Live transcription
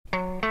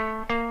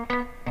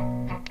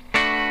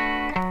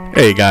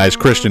Hey guys,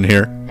 Christian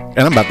here, and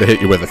I'm about to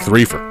hit you with a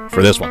threefer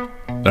for this one.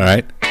 All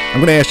right? I'm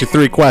going to ask you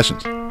 3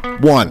 questions.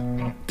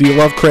 1, do you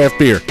love craft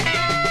beer?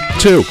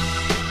 2,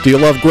 do you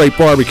love great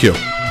barbecue?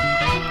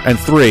 And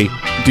 3,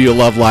 do you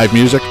love live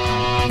music?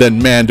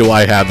 Then man, do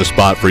I have the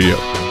spot for you.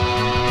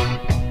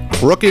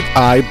 Crooked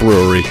Eye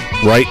Brewery,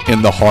 right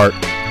in the heart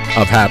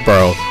of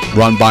Hatboro,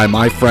 run by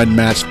my friend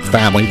Matt's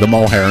family, the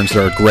Mulherons.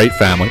 They're a great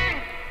family.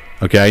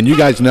 Okay, and you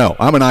guys know,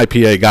 I'm an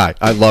IPA guy.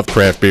 I love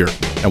craft beer.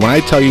 And when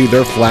I tell you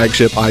their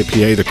flagship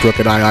IPA, the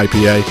Crooked Eye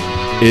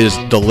IPA, is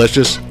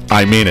delicious,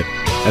 I mean it.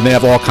 And they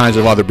have all kinds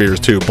of other beers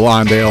too.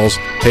 Blonde ales,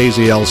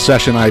 hazy ales,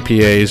 session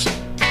IPAs,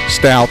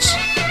 stouts,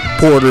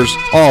 porters,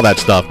 all that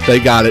stuff. They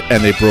got it,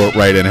 and they brew it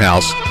right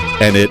in-house.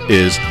 And it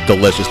is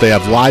delicious. They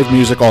have live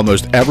music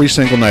almost every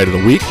single night of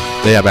the week.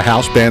 They have a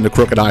house band, the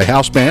Crooked Eye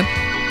House Band.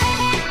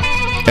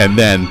 And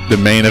then the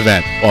main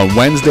event. On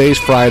Wednesdays,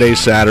 Fridays,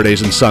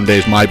 Saturdays, and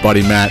Sundays, my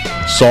buddy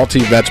Matt, Salty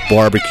Vets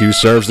Barbecue,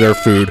 serves their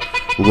food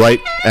right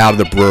out of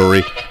the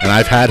brewery. And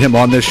I've had him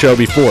on this show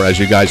before, as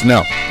you guys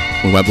know.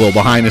 We went a little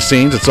behind the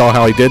scenes and saw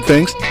how he did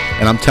things.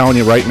 And I'm telling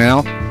you right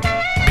now,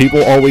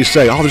 people always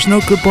say, oh, there's no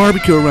good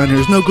barbecue around here.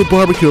 There's no good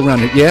barbecue around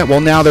here. Yeah,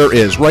 well, now there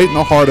is. Right in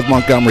the heart of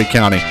Montgomery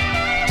County.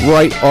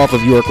 Right off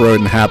of York Road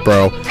in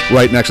Hatboro.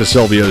 Right next to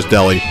Silvio's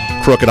Deli.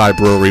 Crooked Eye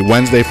Brewery,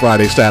 Wednesday,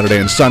 Friday, Saturday,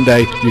 and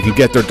Sunday. You can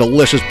get their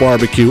delicious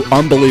barbecue,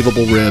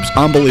 unbelievable ribs,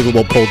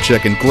 unbelievable pulled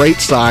chicken, great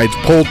sides,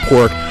 pulled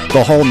pork,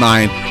 the whole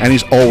 9, and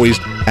he's always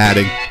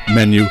adding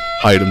menu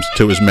items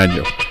to his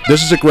menu.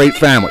 This is a great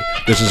family.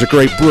 This is a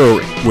great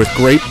brewery with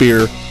great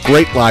beer,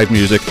 great live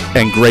music,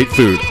 and great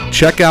food.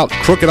 Check out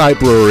Crooked Eye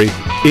Brewery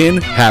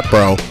in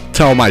Hatboro.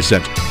 Tell them I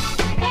sent you.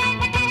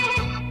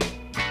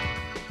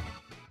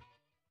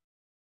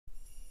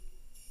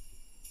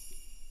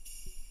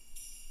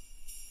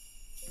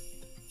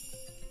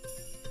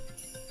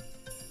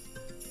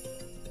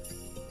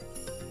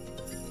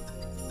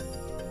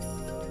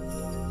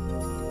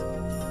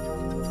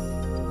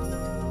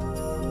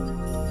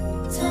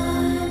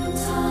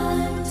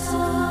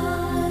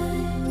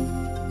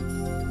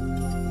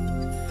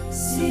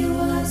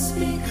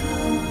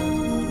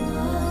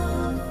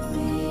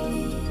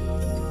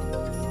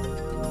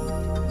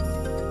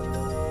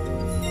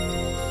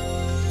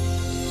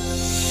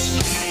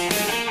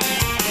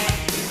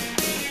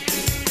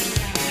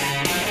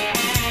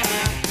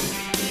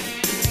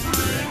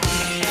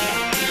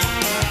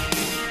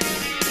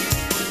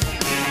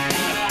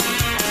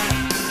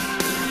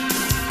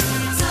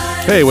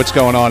 Hey, what's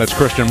going on? It's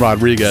Christian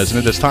Rodriguez,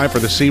 and it is time for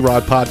the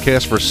C-Rod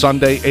podcast for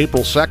Sunday,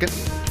 April 2nd,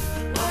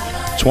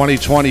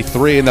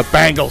 2023, and the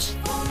Bangles.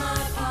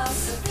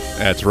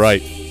 That's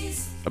right.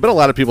 I bet a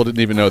lot of people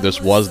didn't even know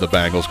this was the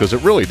Bangles, because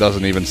it really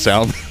doesn't even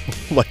sound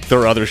like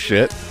their other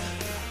shit.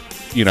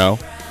 You know?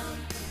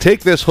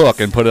 Take this hook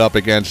and put it up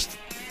against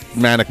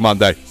Manic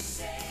Monday.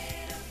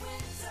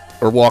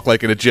 Or Walk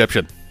Like an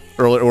Egyptian.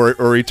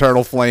 Or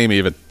Eternal Flame,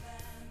 even.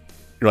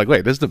 You're like,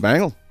 wait, this is the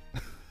Bangles?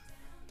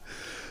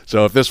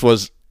 So if this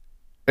was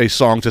a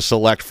song to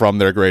select from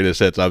their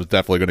greatest hits, I was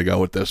definitely going to go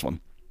with this one.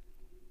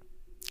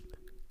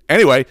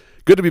 Anyway,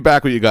 good to be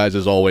back with you guys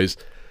as always.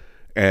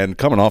 And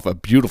coming off a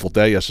beautiful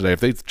day yesterday.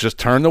 If they just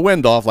turned the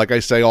wind off, like I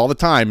say all the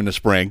time in the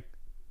spring,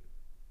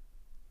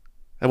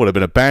 that would have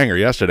been a banger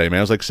yesterday, man.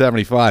 It was like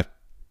 75.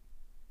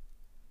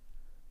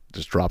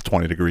 Just dropped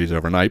 20 degrees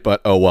overnight,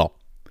 but oh well.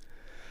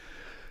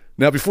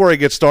 Now, before I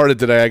get started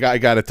today, I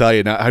got to tell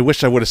you, now, I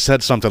wish I would have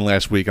said something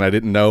last week, and I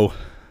didn't know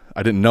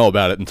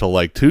about it until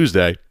like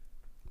Tuesday.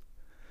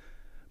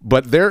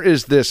 But there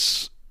is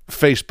this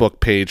Facebook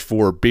page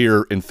for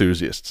beer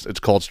enthusiasts. It's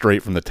called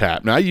Straight from the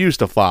Tap. Now, I used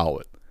to follow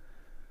it.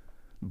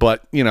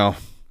 But, you know,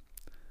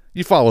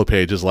 you follow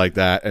pages like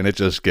that, and it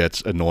just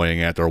gets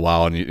annoying after a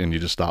while, and you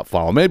just stop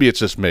following. Maybe it's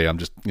just me. I'm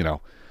just, you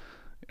know,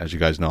 as you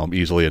guys know, I'm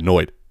easily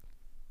annoyed.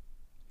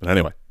 But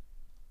anyway,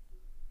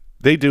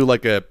 they do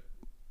like a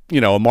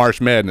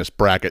March Madness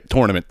bracket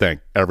tournament thing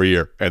every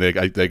year. And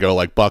they go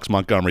like Bucks,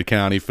 Montgomery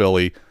County,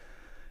 Philly,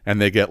 and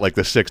they get like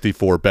the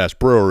 64 best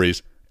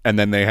breweries, and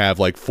then they have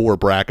like 4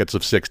 brackets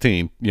of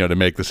 16, to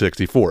make the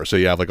 64. So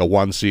you have like a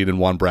 1 seed in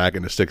one bracket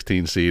and a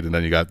 16 seed, and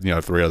then you got,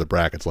 3 other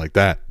brackets like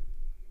that.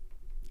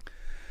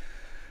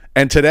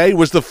 And today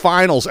was the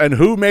finals, and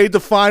who made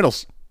the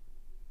finals?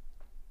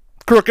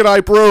 Crooked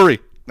Eye Brewery.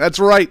 That's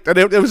right. And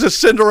it was a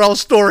Cinderella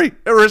story.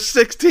 They were a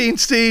 16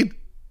 seed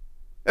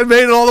and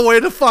made it all the way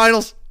to the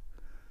finals.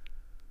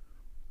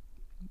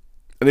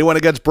 And they went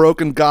against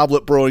Broken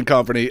Goblet Brewing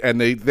Company,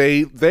 and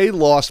they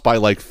lost by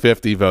like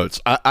 50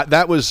 votes.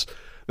 That was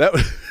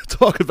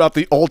talk about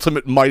the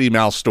ultimate Mighty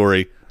Mouse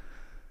story.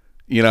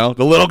 The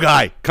little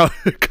guy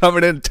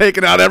coming in,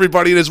 taking out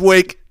everybody in his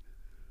wake,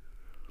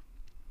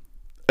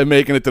 and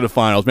making it to the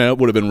finals. Man, it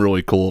would have been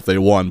really cool if they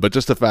won. But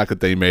just the fact that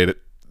they made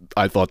it,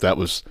 I thought that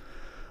was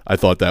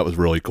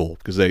really cool,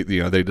 because they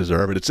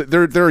deserve it.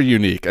 They're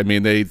unique. I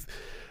mean,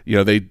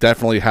 they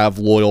definitely have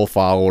loyal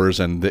followers,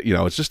 and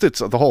it's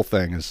the whole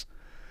thing is.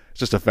 It's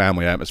just a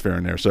family atmosphere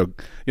in there. So,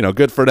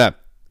 good for them.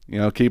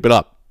 Keep it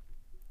up.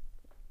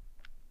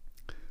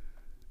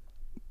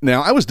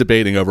 Now, I was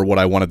debating over what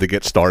I wanted to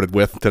get started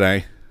with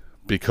today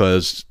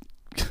because,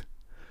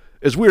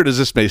 as weird as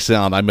this may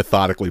sound, I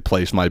methodically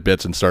place my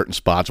bits in certain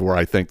spots where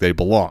I think they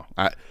belong.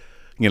 I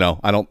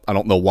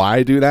don't know why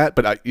I do that,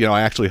 but I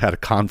actually had a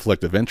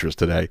conflict of interest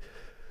today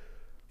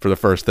for the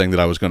first thing that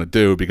I was going to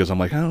do because I'm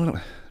like, I'm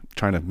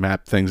trying to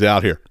map things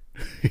out here.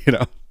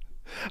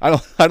 I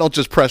don't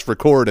just press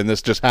record and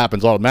this just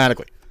happens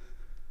automatically.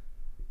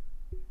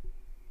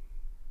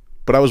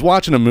 But I was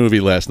watching a movie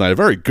last night, a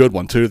very good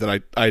one too,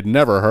 that I'd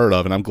never heard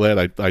of, and I'm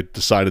glad I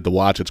decided to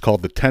watch. It's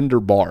called The Tender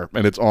Bar,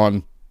 and it's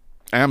on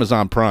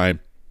Amazon Prime,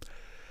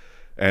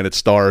 and it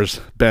stars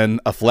Ben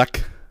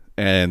Affleck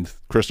and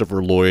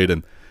Christopher Lloyd,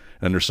 and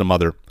there's some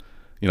other,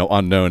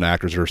 unknown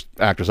actors or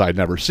actors I'd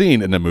never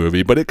seen in the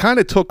movie. But it kind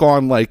of took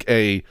on like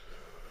a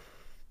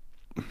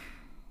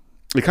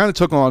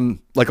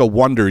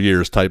Wonder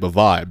Years type of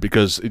vibe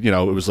because it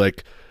was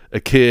like a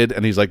kid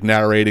and he's like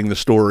narrating the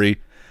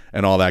story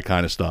and all that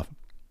kind of stuff.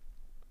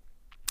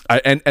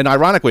 And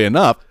ironically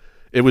enough,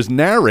 it was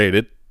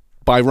narrated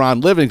by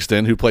Ron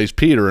Livingston, who plays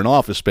Peter in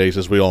Office Space,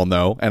 as we all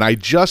know. And I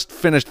just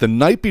finished, the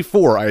night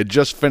before, I had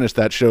just finished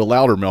that show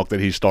Loudermilk that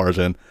he stars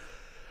in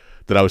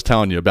that I was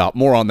telling you about.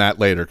 More on that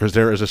later, because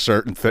there is a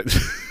certain thing.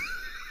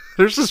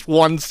 There's this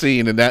one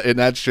scene in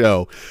that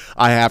show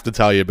I have to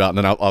tell you about, and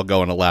then I'll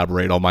go and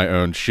elaborate on my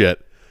own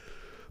shit.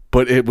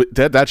 But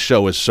that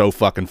show is so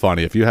fucking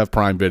funny. If you have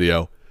Prime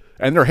Video,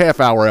 and they're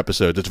half-hour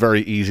episodes, it's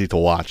very easy to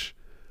watch.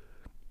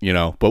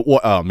 But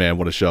oh man,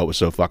 what a show. It was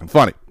so fucking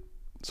funny.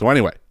 So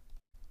anyway,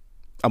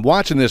 I'm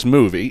watching this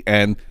movie,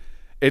 and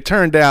it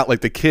turned out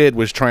like the kid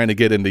was trying to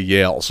get into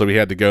Yale, so he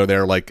had to go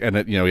there he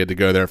had to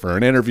go there for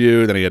an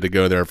interview, then he had to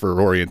go there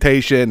for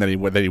orientation, then he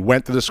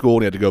went to the school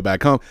and he had to go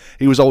back home.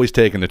 He was always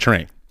taking the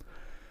train,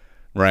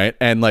 right?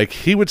 And like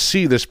he would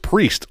see this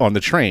priest on the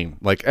train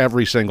like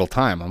every single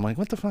time. I'm like,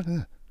 what the fuck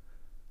is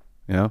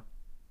that?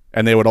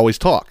 And they would always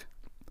talk.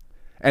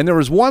 And there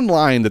was one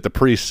line that the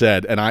priest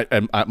said,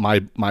 and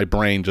my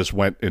brain just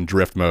went in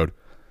drift mode.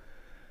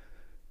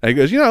 And he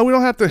goes, we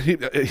don't have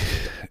to.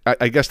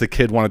 I guess the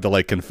kid wanted to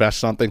like confess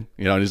something,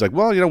 and he's like,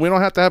 well, we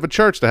don't have to have a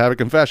church to have a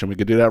confession. We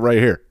could do that right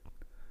here.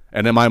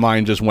 And then my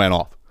mind just went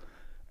off,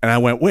 and I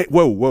went, wait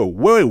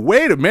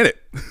a minute,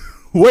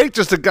 wait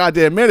just a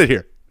goddamn minute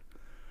here.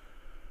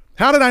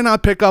 How did I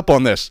not pick up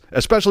on this?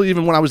 Especially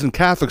even when I was in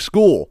Catholic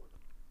school.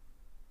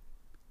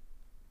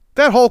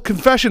 That whole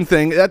confession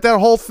thing, that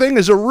whole thing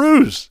is a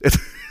ruse.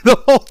 The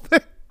whole thing.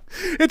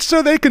 It's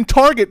so they can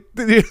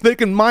they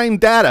can mine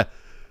data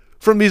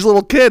from these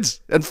little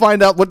kids and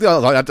find out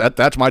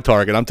that's my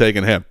target. I'm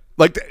taking him.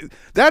 Like,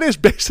 that is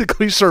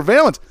basically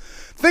surveillance.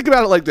 Think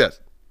about it like this.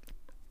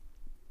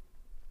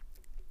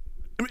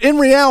 In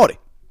reality,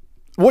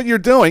 what you're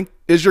doing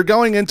is you're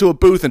going into a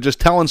booth and just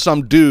telling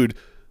some dude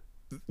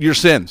your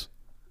sins.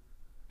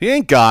 He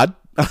ain't God.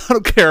 I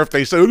don't care if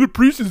they say, the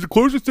priest is the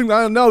closest thing.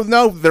 I don't know.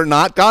 No, they're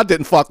not. God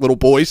didn't fuck little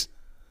boys.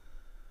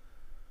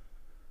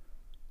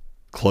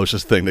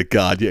 Closest thing to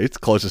God. Yeah, it's the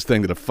closest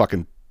thing to the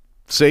fucking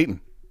Satan.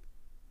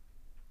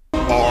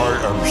 I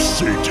am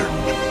Satan.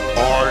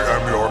 I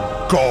am your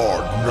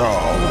God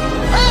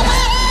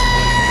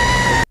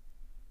now.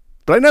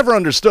 But I never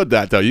understood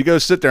that, though. You go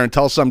sit there and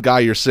tell some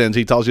guy your sins.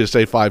 He tells you to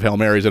say 5 Hail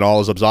Marys and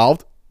all is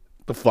absolved.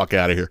 Get the fuck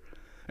out of here.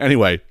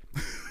 Anyway.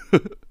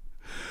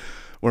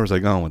 Where was I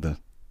going with this?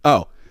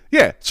 Oh,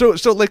 yeah. So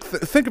like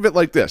think of it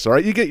like this, all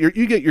right? You get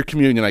your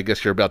communion, I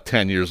guess you're about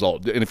 10 years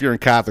old. And if you're in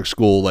Catholic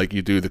school, like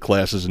you do the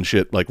classes and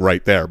shit like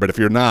right there. But if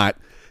you're not,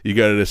 you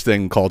go to this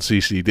thing called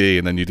CCD,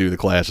 and then you do the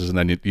classes, and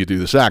then you do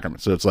the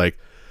sacrament. So it's like,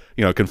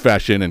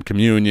 confession and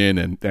communion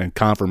and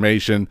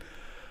confirmation,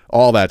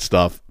 all that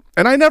stuff.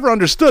 And I never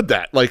understood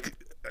that. Like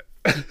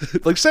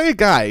say a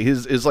guy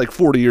is like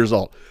 40 years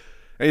old,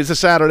 and it's a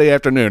Saturday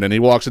afternoon, and he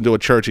walks into a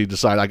church. He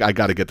decides, I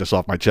got to get this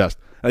off my chest.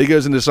 And he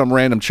goes into some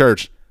random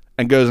church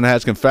and goes and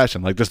has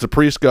confession. Like, does the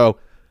priest go,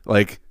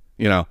 like,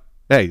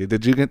 hey,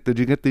 did you get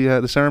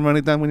the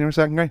ceremony done when you were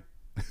second grade?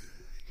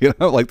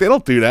 Like, they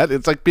don't do that.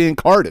 It's like being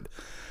carded.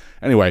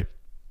 Anyway,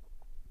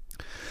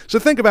 so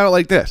think about it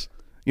like this.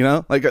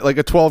 Like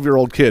a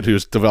 12-year-old kid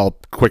who's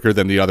developed quicker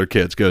than the other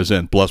kids goes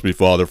in. Bless me,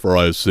 Father, for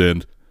I have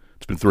sinned.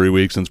 It's been 3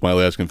 weeks since my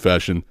last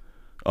confession.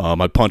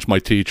 I punched my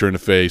teacher in the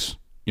face.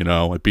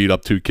 I beat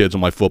up 2 kids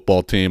on my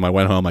football team. I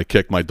went home. I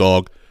kicked my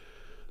dog.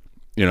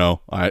 And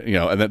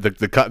then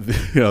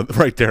the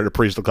right there, the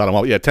priest will cut him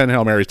off. Yeah, 10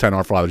 Hail Marys, 10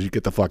 Our Fathers. You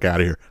get the fuck out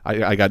of here.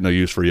 I got no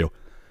use for you.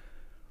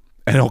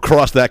 And he'll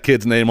cross that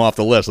kid's name off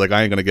the list. Like,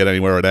 I ain't going to get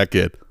anywhere with that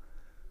kid.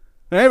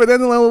 Hey, but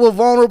then the little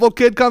vulnerable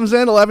kid comes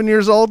in, 11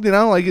 years old,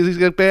 like he's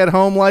got bad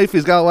home life.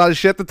 He's got a lot of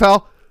shit to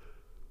tell.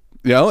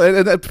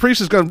 And the priest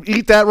is going to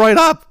eat that right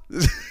up.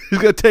 He's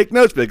going to take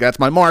notes. But that's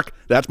my mark.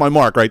 That's my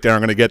mark right there.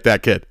 I'm going to get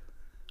that kid.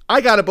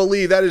 I got to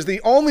believe that is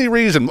the only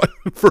reason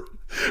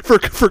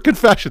for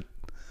confession.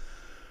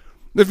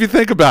 If you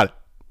think about it,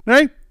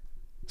 right?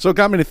 So it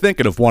got me to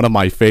thinking of one of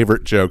my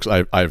favorite jokes.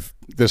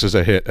 This is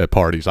a hit at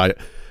parties.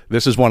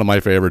 This is one of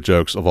my favorite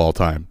jokes of all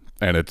time.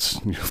 And it's,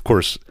 of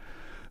course,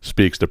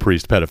 speaks to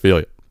priest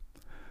pedophilia.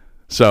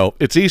 So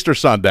it's Easter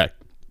Sunday,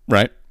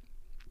 right?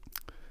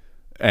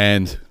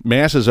 And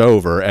Mass is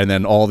over, and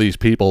then all these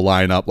people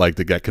line up like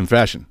to get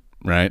confession,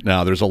 right?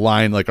 Now, there's a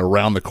line like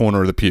around the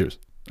corner of the pews,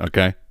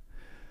 okay?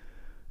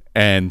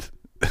 And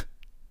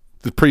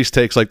the priest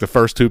takes like the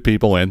first 2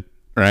 people in,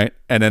 right?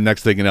 And then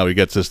next thing you know, he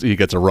gets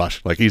a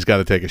rush. Like he's got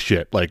to take a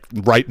shit, like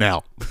right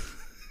now.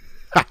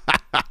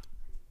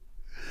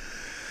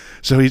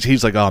 So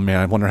he's like, oh man,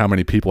 I wonder how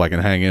many people I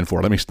can hang in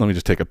for. Let me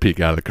just take a peek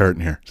out of the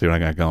curtain here, see what I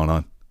got going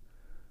on.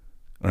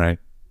 All right.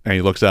 And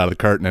he looks out of the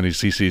curtain and he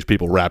sees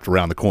people wrapped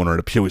around the corner of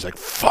the pew. He's like,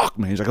 fuck,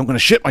 man. He's like, I'm going to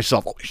shit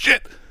myself. Holy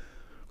shit.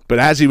 But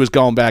as he was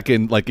going back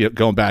in,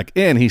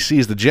 he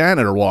sees the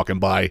janitor walking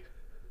by,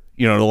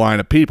 the line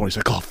of people. He's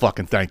like, oh,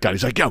 fucking thank God.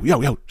 He's like,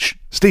 yo, shh,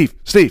 Steve,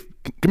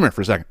 come here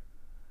for a second.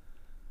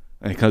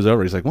 And he comes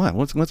over. He's like, what?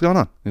 What's going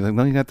on? He's like,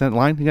 well, you got that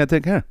line you got to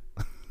take care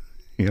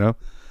of.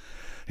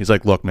 He's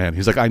like, look, man.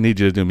 He's like, I need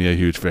you to do me a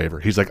huge favor.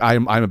 He's like,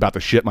 I'm about to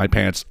shit my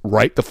pants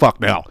right the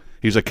fuck now.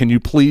 He's like, can you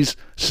please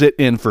sit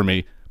in for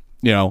me?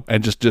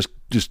 And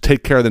just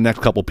take care of the next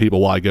couple people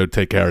while I go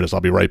take care of this.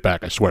 I'll be right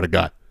back. I swear to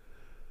God.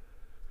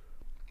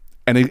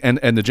 And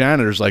the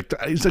janitor's like,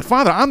 he's like,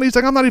 Father, I'm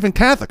not even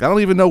Catholic. I don't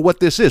even know what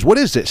this is. What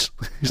is this?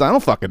 He's like, I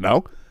don't fucking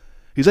know.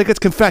 He's like, it's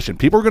confession.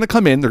 People are going to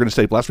come in. They're going to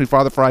say, bless me,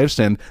 Father, for I have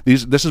sinned.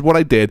 This is what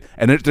I did.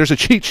 And there's a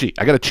cheat sheet.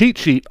 I got a cheat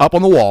sheet up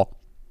on the wall.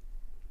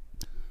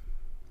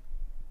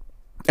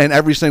 And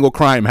every single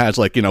crime has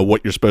what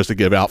you're supposed to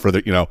give out for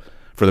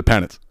the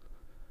penance.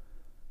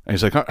 And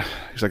he's like, all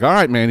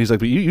right, man. He's like,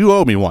 but you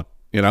owe me one,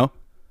 And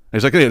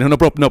he's like, hey, no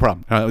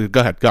problem. Go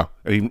ahead, go.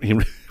 And he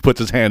puts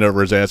his hand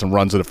over his ass and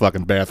runs to the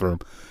fucking bathroom.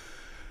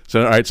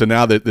 So, all right, so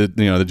now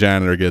the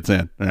janitor gets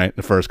in, all right?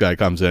 The first guy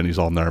comes in, he's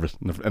all nervous.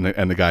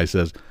 And the guy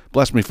says,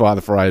 bless me,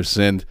 Father, for I have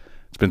sinned.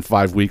 It's been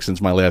 5 weeks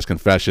since my last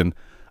confession.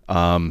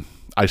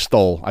 I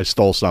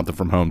stole something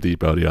from Home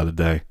Depot the other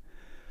day.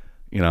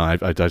 I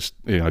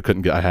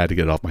couldn't I had to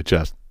get it off my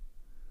chest.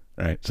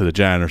 All right, so the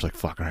janitor's like,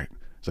 fuck, all right.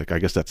 He's like, I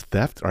guess that's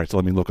theft? All right, so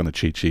let me look on the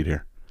cheat sheet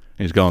here.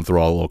 And he's going through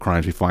all the little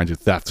crimes. He finds you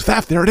theft.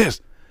 Theft, there it is.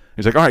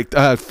 He's like, all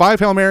right, 5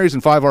 Hail Marys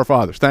and 5 Our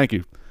Fathers. Thank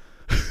you.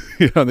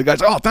 And the guy's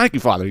like, oh, thank you,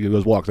 Father. He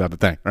goes, walks out the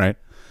thing, right?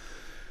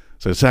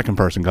 So the second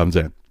person comes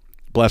in.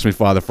 Bless me,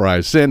 Father, for I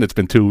have sinned. It's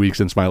been 2 weeks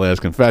since my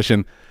last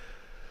confession.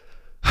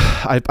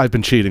 I've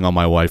been cheating on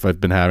my wife.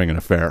 I've been having an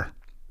affair,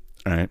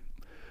 all right?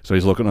 So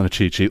he's looking on the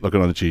cheat sheet,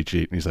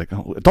 and he's like,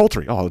 oh,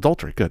 adultery. Oh,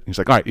 adultery, good. He's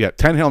like, all right, yeah,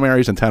 10 Hail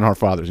Marys and 10 Our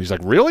Fathers. He's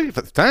like, really?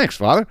 Thanks,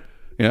 Father.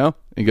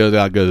 He goes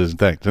out, goes his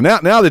thing. So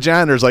now the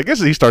janitor's like,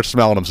 he starts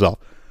smelling himself.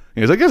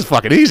 He's like, this is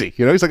fucking easy.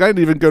 He's like, I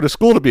didn't even go to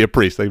school to be a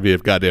priest. I could be a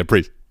goddamn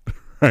priest.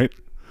 Right?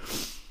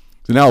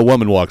 So now a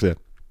woman walks in.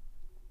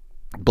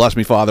 Bless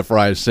me, Father, for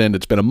I have sinned.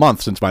 It's been a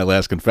month since my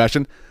last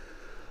confession.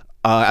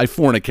 I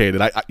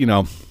fornicated.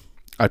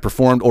 I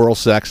performed oral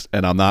sex,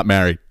 and I'm not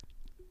married.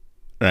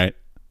 Right?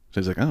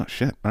 So he's like, oh,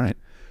 shit. All right.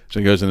 So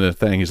he goes into the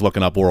thing. He's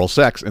looking up oral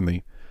sex in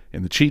the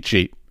cheat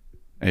sheet.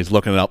 And he's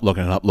looking it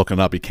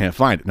up. He can't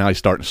find it. Now he's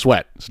starting to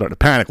sweat, starting to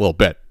panic a little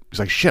bit. He's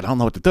like, shit, I don't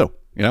know what to do,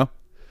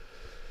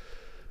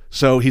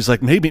 So he's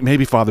like,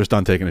 maybe Father's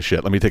done taking a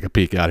shit. Let me take a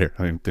peek out here.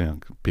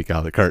 Peek out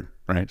of the curtain,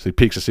 right? So he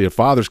peeks to see if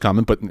Father's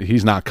coming, but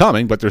he's not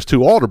coming, but there's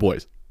 2 altar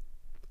boys.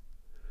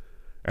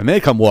 And they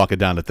come walking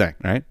down the thing,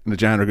 right? And the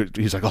janitor,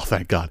 he's like, oh,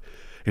 thank God.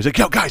 He's like,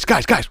 yo, guys,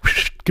 come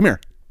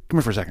here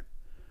for a second.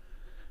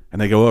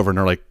 And they go over and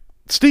they're like,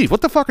 Steve,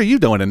 what the fuck are you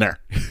doing in there?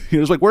 He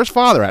was like, where's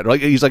Father at?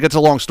 He's like, it's a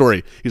long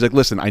story. He's like,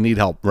 listen, I need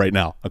help right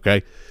now,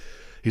 okay?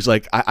 He's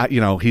like,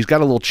 he's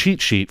got a little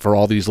cheat sheet for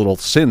all these little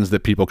sins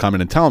that people come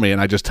in and tell me, and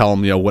I just tell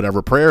them,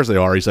 whatever prayers they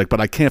are. He's like, but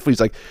I can't.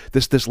 He's like,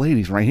 this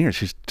lady's right here.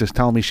 She's just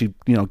telling me she,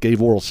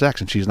 gave oral sex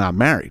and she's not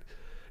married.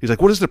 He's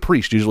like, what does the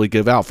priest usually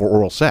give out for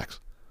oral sex?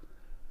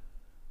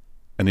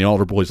 And the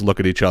altar boys look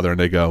at each other and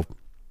they go,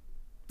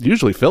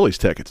 usually Phillies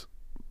tickets.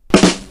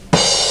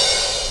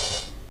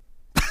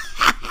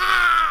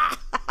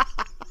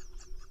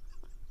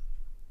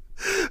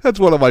 That's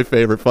one of my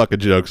favorite fucking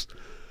jokes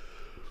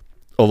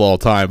of all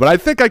time. But I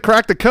think I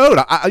cracked the code.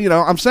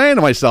 I'm saying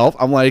to myself,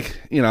 I'm like,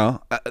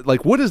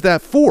 what is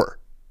that for?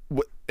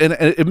 And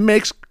it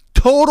makes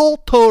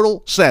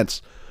total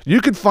sense.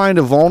 You could find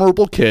a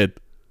vulnerable kid,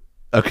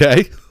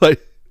 okay?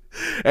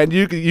 And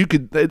you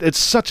could. It's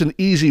such an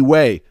easy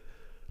way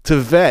to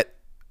vet,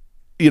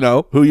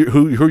 who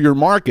your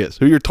mark is,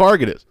 who your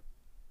target is.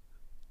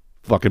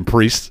 Fucking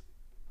priests.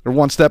 They're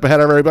one step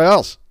ahead of everybody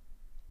else.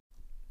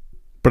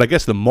 But I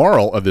guess the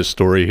moral of this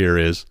story here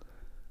is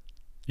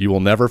you will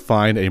never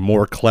find a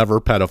more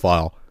clever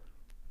pedophile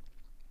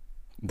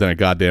than a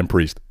goddamn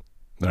priest.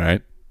 All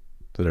right?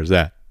 So there's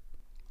that.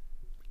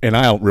 And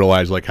I don't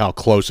realize how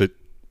close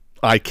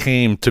I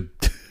came to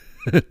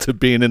to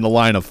being in the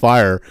line of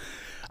fire.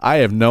 I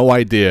have no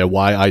idea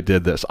why I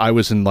did this. I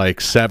was in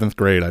 7th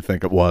grade, I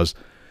think it was,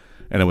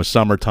 and it was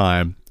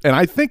summertime. And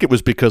I think it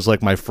was because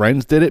my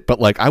friends did it, but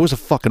I was a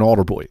fucking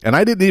altar boy, and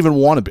I didn't even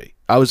want to be.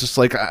 I was just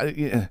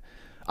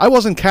I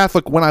wasn't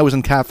Catholic when I was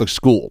in Catholic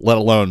school, let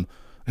alone,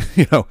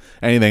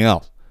 anything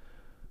else.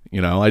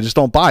 I just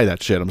don't buy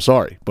that shit. I'm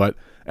sorry. But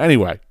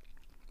anyway,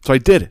 so I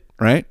did it,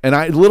 right?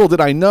 And little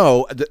did I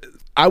know,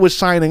 I was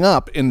signing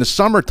up in the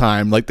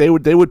summertime. Like they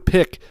would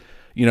pick,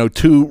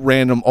 2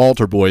 random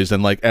altar boys,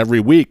 and like every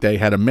week they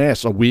had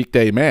a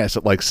weekday mass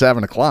at like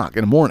 7:00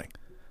 in the morning.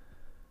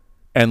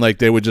 And like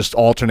they would just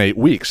alternate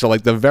weeks. So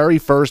like the very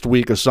first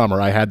week of summer,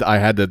 I had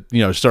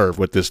to serve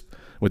with this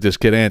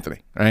kid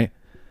Anthony, right?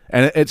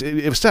 And it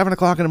was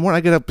 7:00 in the morning.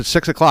 I get up at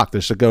 6:00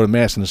 just to go to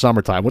mass in the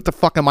summertime. What the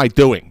fuck am I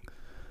doing?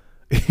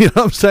 You know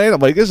what I'm saying? I'm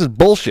like, this is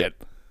bullshit.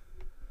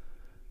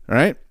 All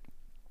right.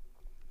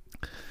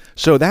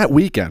 So that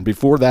weekend,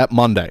 before that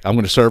Monday, I'm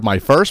going to serve my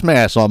first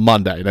mass on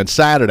Monday. And then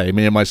Saturday,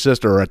 me and my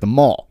sister are at the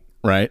mall,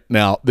 right?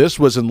 Now, this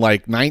was in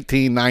like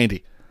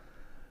 1990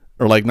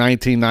 or like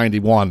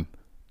 1991,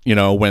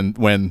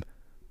 when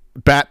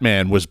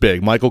Batman was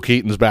big. Michael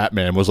Keaton's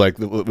Batman was like,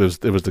 it was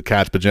the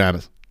cat's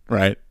pajamas,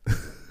 right?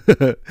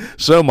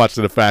 So much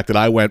to the fact that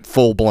I went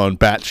full-blown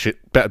bat shit.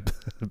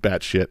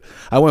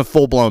 I went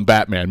full-blown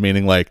Batman,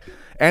 meaning like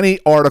any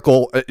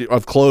article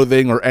of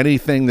clothing or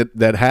anything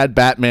that had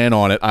Batman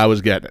on it, I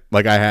was getting it.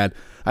 Like I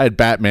had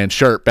Batman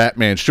shirt,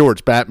 Batman shorts,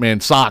 Batman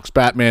socks,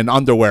 Batman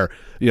underwear.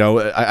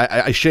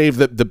 I shaved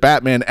the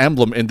Batman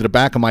emblem into the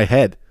back of my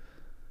head.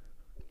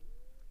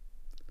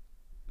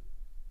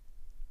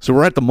 So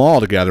we're at the mall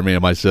together, me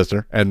and my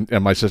sister, and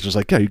my sister's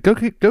like, yeah, go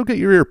get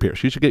your ear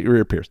pierced. You should get your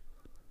ear pierced.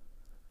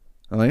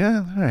 I'm like,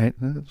 yeah, all right,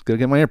 let's go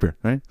get my ear pierced,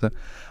 right? So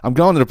I'm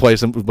going to the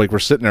place, and like we're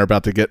sitting there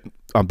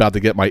I'm about to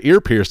get my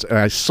ear pierced, and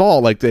I saw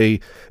like it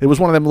was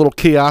one of them little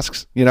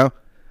kiosks,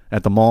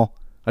 at the mall.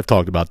 I've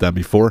talked about them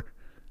before,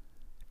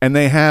 and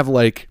they have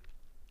like,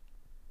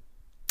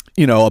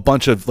 a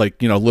bunch of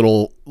like,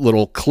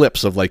 little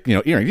clips of like,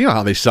 earrings. You know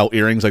how they sell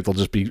earrings? Like they'll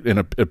just be in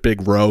a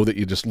big row that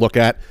you just look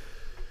at.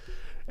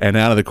 And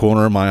out of the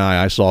corner of my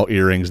eye, I saw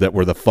earrings that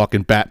were the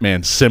fucking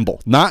Batman symbol.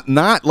 Not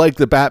like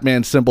the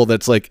Batman symbol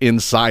that's like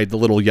inside the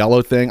little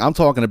yellow thing. I'm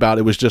talking about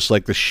it was just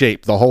like the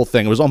shape, the whole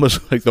thing. It was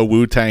almost like the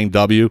Wu-Tang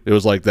W. It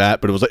was like that,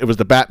 but it was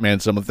the Batman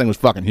symbol. The thing was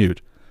fucking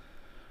huge.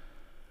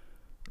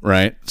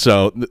 Right?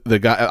 So the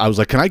guy, I was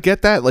like, can I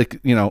get that?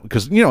 Like,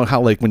 because how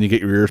like when you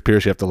get your ears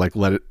pierced, you have to like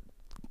let it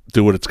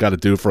do what it's got to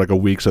do for like a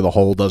week so the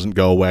hole doesn't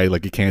go away.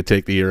 Like you can't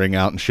take the earring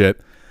out and shit.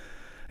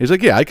 He's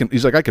like, yeah, I can.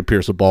 He's like, I can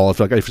pierce a ball. He's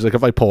like,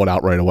 if I pull it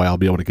out right away, I'll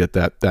be able to get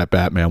that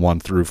Batman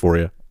one through for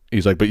you.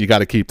 He's like, but you got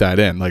to keep that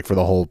in, like for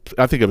the whole.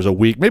 I think it was a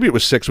week, maybe it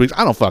was 6 weeks.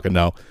 I don't fucking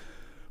know.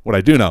 What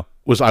I do know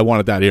was I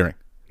wanted that earring,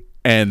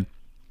 and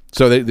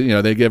so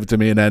they give it to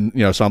me, and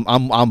then so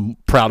I'm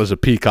proud as a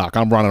peacock.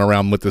 I'm running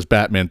around with this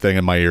Batman thing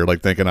in my ear,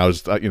 like thinking I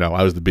was I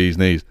was the bee's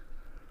knees.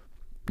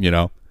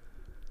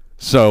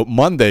 So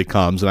Monday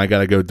comes and I got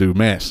to go do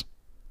mass,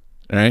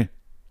 right?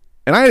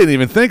 And I didn't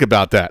even think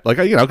about that. Like,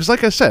 because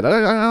like I said, I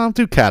don't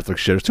do Catholic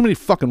shit. There's too many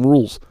fucking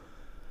rules,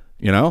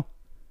 So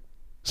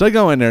I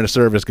go in there to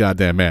serve this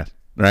goddamn mass,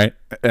 right?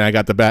 And I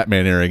got the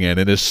Batman earring in.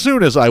 And as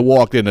soon as I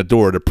walked in the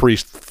door, the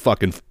priest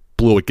fucking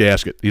blew a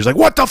gasket. He's like,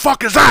 what the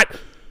fuck is that?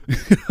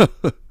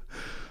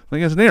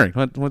 Like, it's an earring.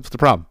 What's the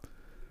problem?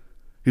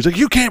 He's like,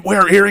 you can't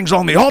wear earrings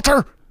on the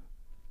altar?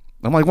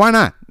 I'm like, why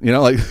not?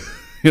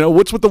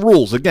 What's with the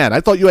rules? Again,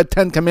 I thought you had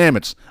 10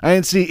 commandments. I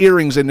didn't see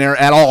earrings in there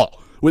at all.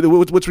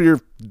 What's your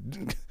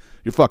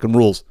fucking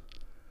rules?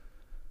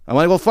 I'm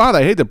like, well, Father,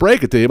 I hate to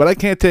break it to you, but I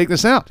can't take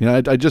this out.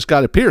 I just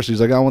got it pierced. He's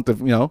like, I want I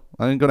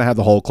ain't going to have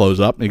the hole close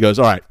up. And he goes,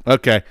 all right,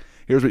 okay,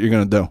 here's what you're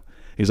going to do.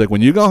 He's like,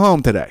 when you go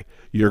home today,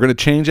 you're going to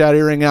change that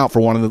earring out for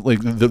one of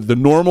the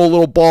normal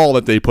little ball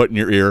that they put in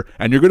your ear,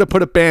 and you're going to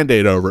put a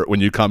Band-Aid over it when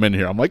you come in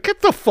here. I'm like,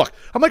 get the fuck.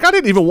 I'm like, I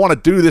didn't even want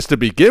to do this to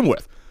begin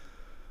with,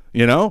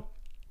 and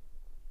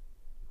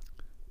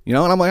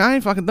I'm like, I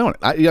ain't fucking doing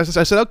it. I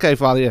said, okay,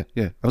 Father,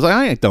 yeah. I was like,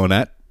 I ain't doing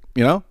that.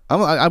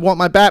 I want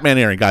my Batman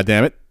earring,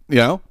 goddammit.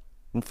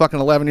 I'm fucking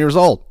 11 years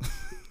old.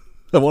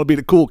 I want to be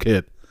the cool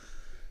kid.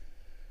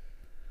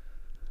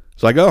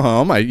 So I go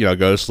home. I go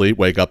to sleep,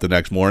 wake up the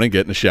next morning,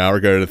 get in the shower,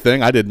 go to the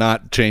thing. I did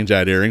not change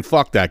that earring.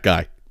 Fuck that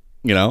guy.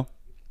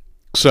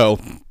 So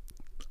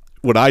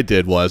what I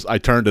did was I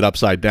turned it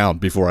upside down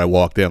before I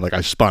walked in. Like I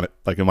spun it,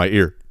 like in my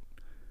ear.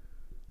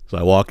 So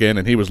I walk in,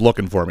 and he was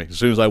looking for me. As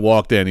soon as I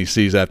walked in, he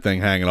sees that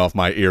thing hanging off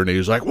my ear, and he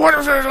was like, what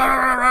is this?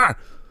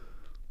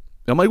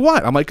 I'm like,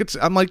 what? I'm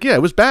like, yeah,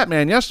 it was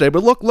Batman yesterday,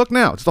 but look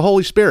now. It's the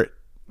Holy Spirit.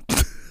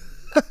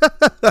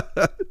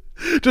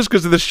 Just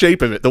because of the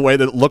shape of it, the way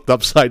that it looked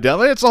upside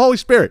down. It's the Holy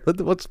Spirit.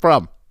 What's the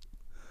problem?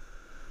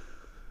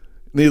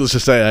 Needless to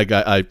say,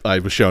 I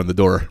was shown the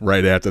door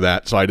right after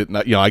that, so I didn't.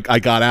 I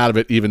got out of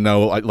it, even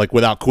though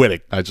without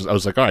quitting. I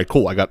was like, all right,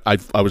 cool.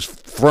 I was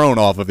thrown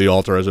off of the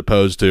altar as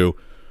opposed to,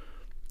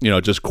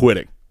 just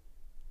quitting.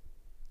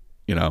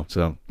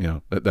 So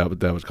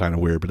that was kind of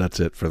weird, but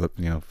that's it for the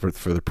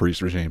for the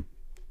priest regime.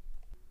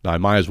 I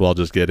might as well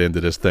just get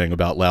into this thing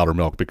about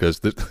Loudermilk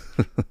because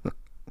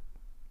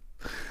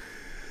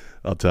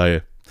I'll tell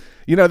you.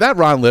 That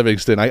Ron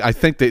Livingston, I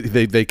think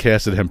they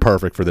casted him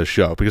perfect for this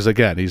show because,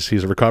 again, he's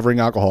a recovering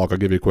alcoholic. I'll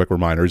give you a quick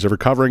reminder. He's a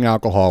recovering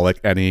alcoholic,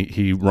 and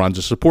he runs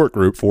a support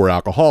group for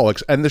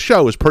alcoholics, and the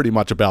show is pretty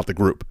much about the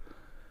group.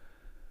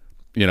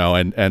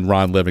 and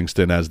Ron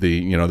Livingston as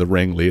the the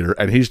ringleader,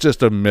 and he's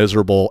just a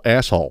miserable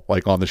asshole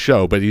like on the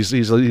show, but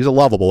he's a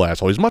lovable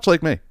asshole. He's much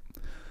like me.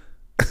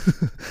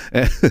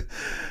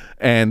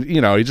 And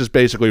he just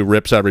basically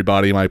rips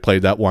everybody. I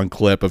played that one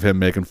clip of him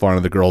making fun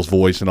of the girl's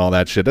voice and all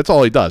that shit. That's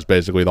all he does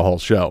basically the whole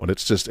show, and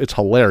it's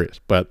hilarious.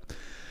 But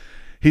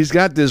he's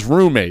got this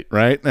roommate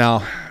right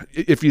now.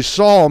 If you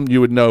saw him,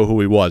 you would know who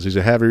he was. He's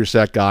a heavier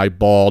set guy,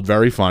 bald,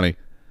 very funny.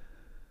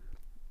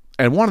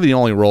 And one of the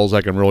only roles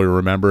I can really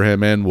remember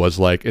him in was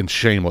like in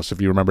Shameless.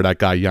 If you remember that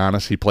guy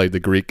Giannis, he played the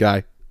Greek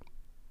guy.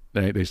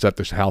 They set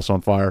this house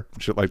on fire,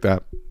 shit like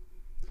that.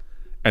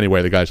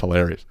 Anyway, the guy's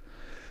hilarious.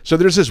 So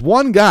there's this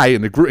one guy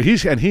in the group.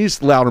 He's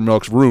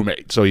Loudermilk's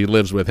roommate, so he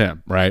lives with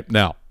him right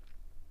now.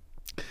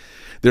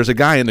 There's a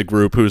guy in the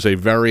group who's a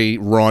very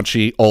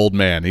raunchy old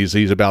man.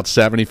 He's about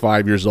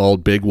 75 years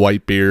old, big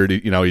white beard.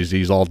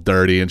 He's all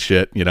dirty and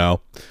shit.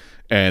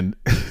 And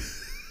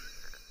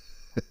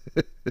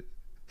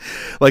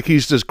like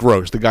he's just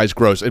gross. The guy's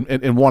gross.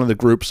 In one of the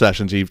group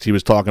sessions, he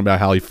was talking about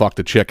how he fucked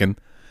a chicken.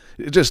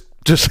 Just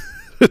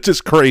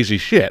crazy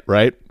shit,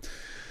 right?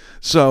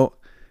 So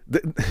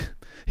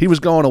he was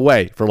going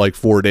away for like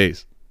 4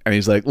 days. And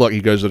he's like, look,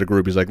 he goes to the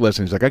group. He's like,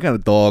 listen, he's like, I got a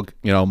dog,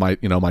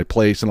 my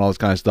place and all this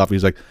kind of stuff.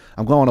 He's like,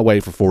 I'm going away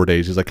for 4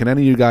 days. He's like, can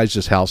any of you guys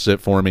just house sit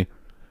for me?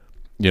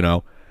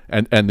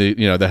 And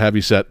the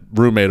heavy set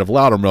roommate of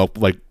Loudermilk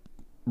like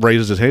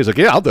raises his hand. He's like,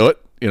 yeah, I'll do it.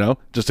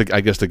 Just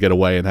to get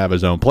away and have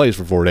his own place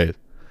for 4 days.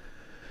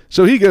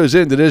 So he goes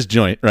into this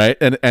joint, right?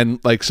 And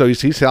like, so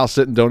he's house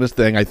sitting doing his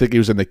thing. I think he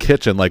was in the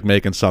kitchen, like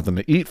making something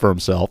to eat for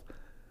himself.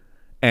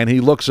 And he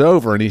looks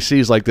over and he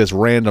sees like this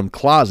random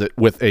closet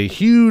with a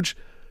huge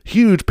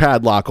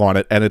padlock on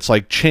it, and it's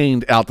like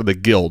chained out to the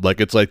guild, like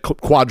it's like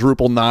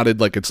quadruple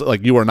knotted, like it's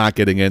like you are not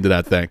getting into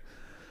that thing,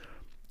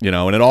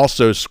 and it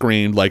also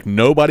screamed like,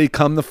 nobody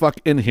come the fuck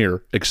in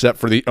here except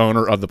for the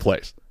owner of the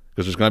place,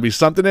 because there's going to be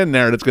something in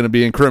there that's going to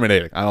be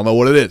incriminating. I don't know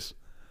what it is,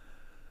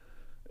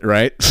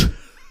 right?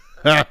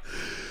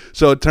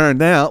 So it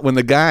turned out when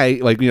the guy,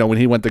 like, when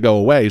he went to go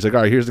away, he's like,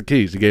 all right, here's the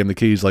keys. He gave him the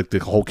keys, like the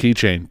whole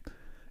keychain,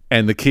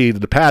 and the key to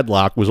the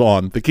padlock was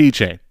on the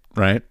keychain,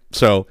 right?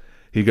 So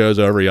he goes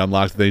over, he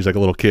unlocks the thing. He's like a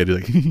little kid. He's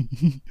like,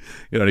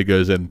 he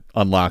goes in,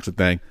 unlocks the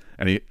thing,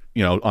 and he,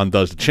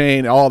 undoes the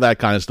chain, all that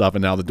kind of stuff.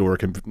 And now the door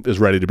is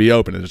ready to be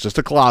opened. It's just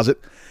a closet,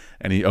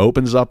 and he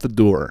opens up the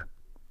door.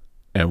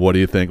 And what do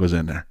you think was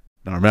in there?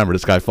 Now remember,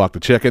 this guy fucked a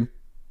chicken.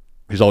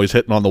 He's always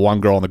hitting on the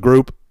one girl in the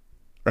group,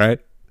 right?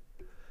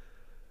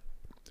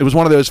 It was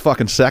one of those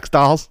fucking sex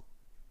dolls.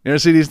 You ever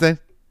see these things?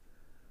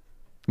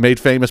 Made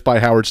famous by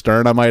Howard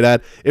Stern, I might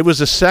add. It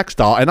was a sex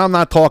doll, and I'm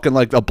not talking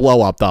like a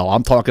blow-up doll.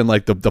 I'm talking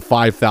like the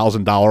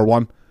 $5,000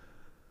 one.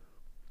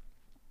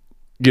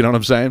 You know what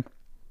I'm saying?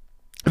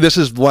 This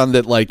is one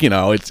that, like,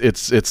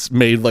 it's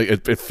made like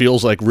it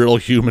feels like real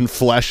human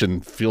flesh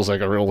and feels like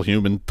a real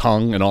human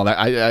tongue and all that.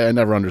 I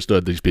never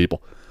understood these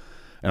people,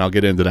 and I'll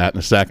get into that in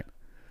a second.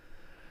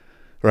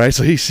 Right?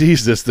 So he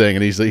sees this thing,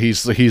 and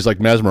he's like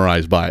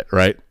mesmerized by it,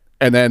 right?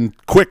 And then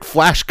quick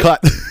flash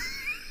cut.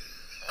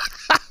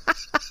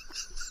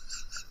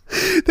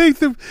 They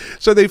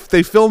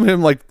film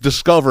him like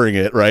discovering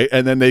it, right?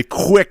 And then they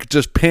quick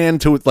just pan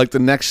to it, like the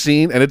next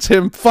scene, and it's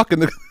him fucking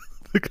the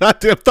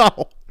goddamn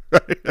doll,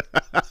 right?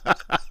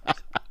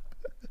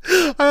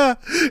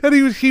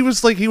 And he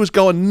was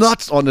going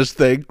nuts on this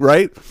thing,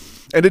 right?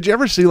 And did you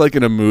ever see, like,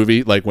 in a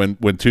movie, like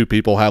when two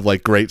people have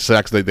like great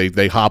sex,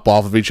 they hop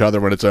off of each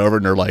other when it's over,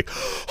 and they're like,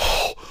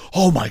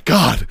 oh my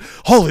god,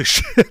 holy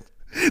shit.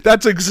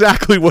 That's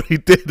exactly what he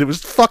did. It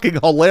was fucking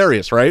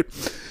hilarious, right?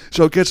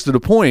 So it gets to the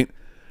point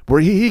where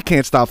he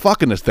can't stop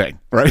fucking this thing,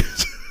 right?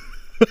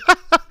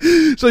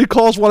 So he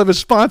calls one of his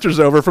sponsors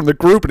over from the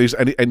group,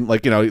 and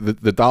like,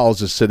 the doll is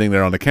just sitting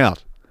there on the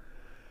couch,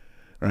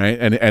 right?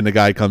 And the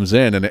guy comes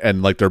in,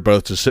 and like they're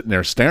both just sitting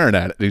there staring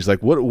at it. And he's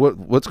like, what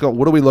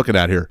are we looking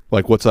at here?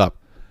 Like, what's up?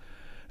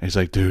 And he's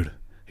like, dude.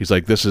 He's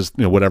like, this is,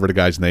 whatever the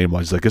guy's name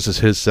was. He's like, this is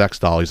his sex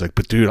doll. He's like,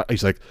 but dude,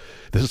 he's like,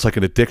 this is like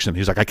an addiction.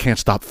 He's like, I can't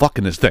stop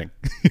fucking this thing.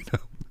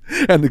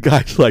 And the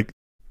guy's like,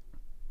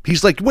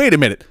 he's like, wait a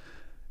minute.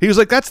 He was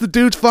like, that's the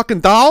dude's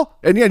fucking doll?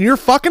 And you're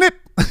fucking it?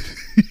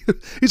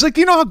 He's like,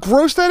 do you know how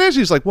gross that is?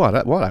 He's like, what?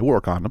 I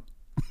work on them.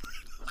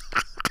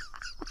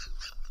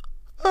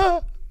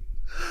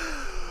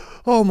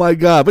 Oh my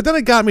God. But then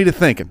it got me to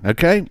thinking,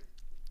 okay?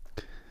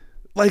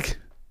 Like,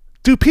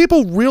 do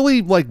people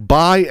really like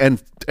buy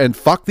and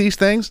fuck these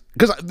things?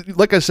 Because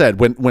like I said,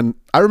 when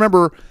I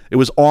remember it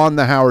was on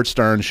the Howard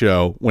Stern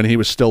show when he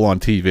was still on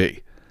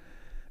TV.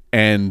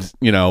 And,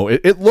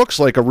 it looks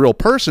like a real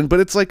person, but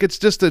it's like,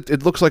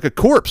 it looks like a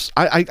corpse.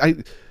 Like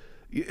a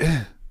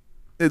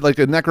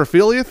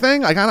necrophilia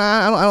thing. I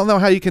don't know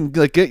how you can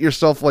like get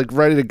yourself like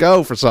ready to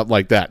go for something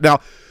like that. Now,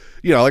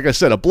 like I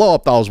said, a blow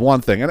up doll is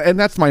one thing. And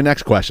that's my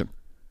next question.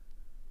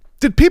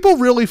 Did people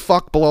really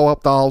fuck blow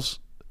up dolls?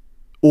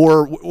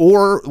 Or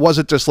was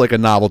it just like a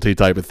novelty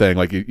type of thing?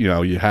 Like,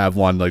 you have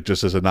one like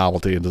just as a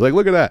novelty and just like,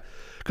 look at that.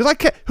 Because I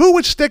can't, who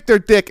would stick their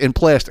dick in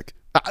plastic?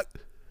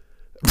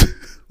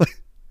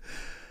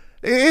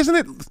 Isn't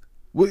it?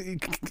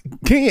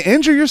 Can't you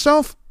injure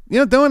yourself,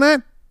 doing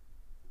that?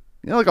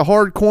 Like a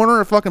hard corner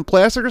of fucking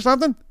plastic or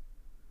something?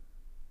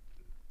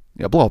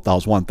 Yeah, blow up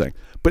doll's one thing.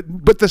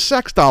 But the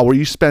sex doll where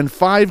you spend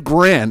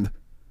 $5,000,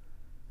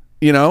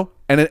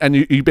 and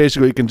you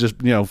basically can just,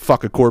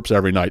 fuck a corpse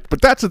every night.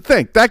 But that's the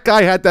thing. That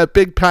guy had that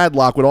big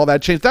padlock with all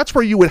that chains. That's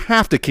where you would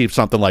have to keep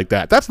something like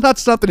that. That's not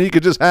something you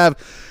could just have,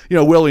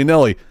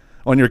 willy-nilly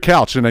on your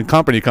couch and then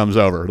company comes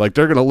over. Like,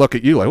 they're going to look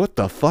at you like, what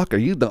the fuck are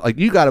you doing? Like,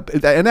 you got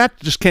to, and that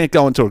just can't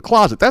go into a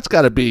closet. That's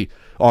got to be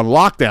on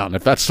lockdown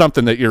if that's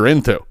something that you're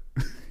into,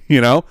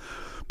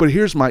 But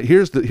here's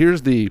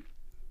the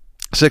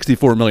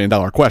 $64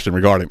 million question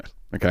regarding this,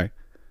 okay?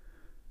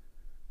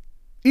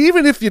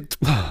 Even if you,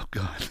 oh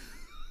God.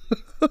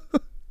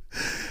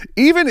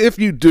 Even if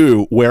you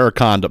do wear a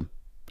condom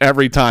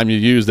every time you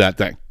use that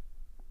thing,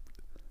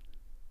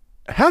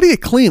 how do you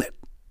clean it?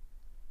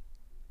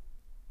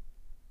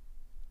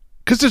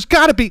 Because there's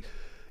got to be,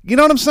 you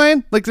know what I'm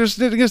saying? Like there's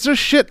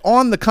shit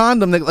on the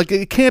condom that like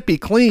it can't be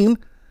clean,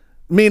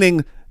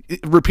 meaning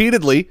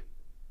repeatedly.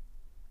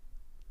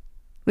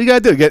 What you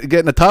gotta do? Get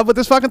in a tub with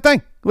this fucking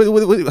thing?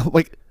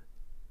 Like,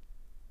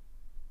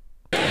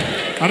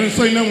 I didn't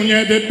say nothing when you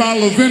had that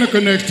bottle of vinegar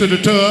next to the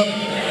tub.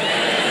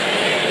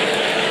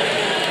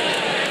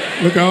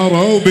 Look, all the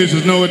old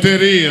bitches know what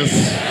that is.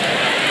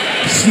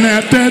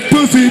 Snap that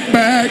pussy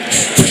back.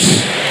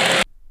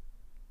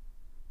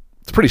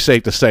 It's pretty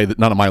safe to say that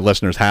none of my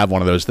listeners have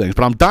one of those things,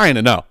 but I'm dying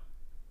to know.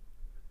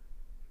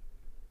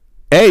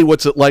 A,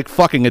 what's it like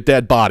fucking a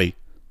dead body?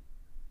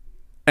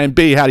 And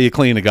B, how do you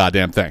clean a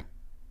goddamn thing?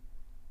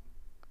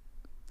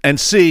 And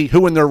C,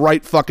 who in their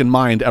right fucking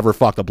mind ever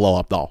fucked a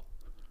blow-up doll?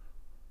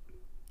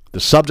 The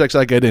subjects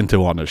I get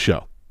into on this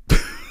show.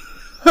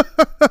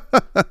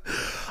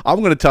 I'm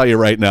going to tell you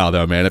right now,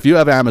 though, man, if you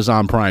have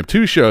Amazon Prime,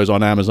 2 shows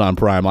on Amazon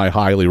Prime I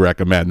highly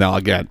recommend. Now,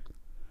 again,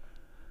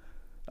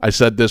 I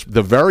said this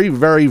the very,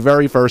 very,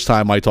 very first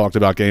time I talked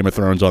about Game of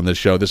Thrones on this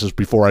show. This is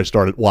before I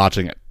started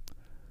watching it.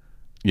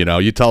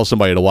 You tell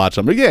somebody to watch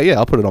something. Yeah,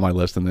 I'll put it on my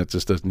list, and it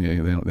just doesn't, they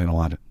don't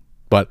watch it.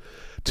 But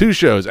 2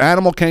 shows.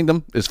 Animal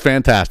Kingdom is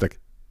fantastic,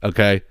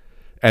 okay?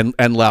 And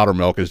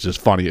Loudermilk is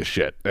just funny as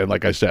shit. And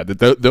like I said,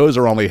 those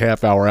are only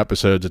half-hour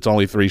episodes. It's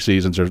only 3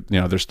 seasons. Or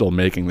they're still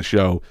making the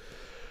show,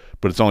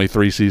 but it's only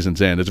 3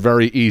 seasons in. It's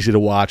very easy to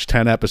watch.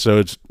 10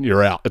 episodes,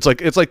 you're out. It's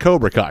like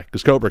Cobra Kai,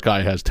 because Cobra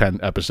Kai has 10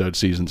 episode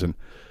seasons, and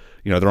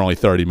they're only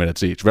 30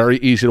 minutes each. Very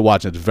easy to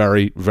watch. And it's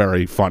very,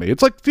 very funny.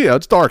 It's like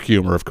it's dark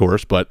humor, of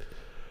course, but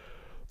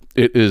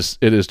it is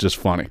just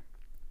funny.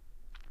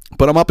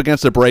 But I'm up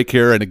against a break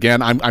here, and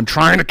again, I'm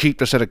trying to keep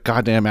this at a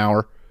goddamn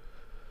hour.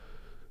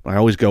 I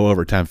always go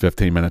over 10,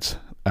 15 minutes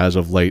as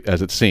of late,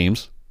 as it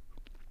seems.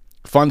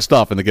 Fun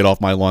stuff in the Get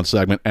Off My Lawn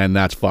segment, and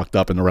that's fucked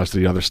up in the rest of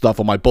the other stuff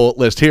on my bullet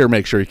list here.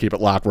 Make sure you keep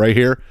it locked right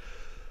here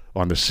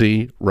on the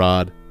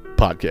C-Rod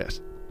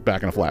Podcast.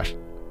 Back in a flash.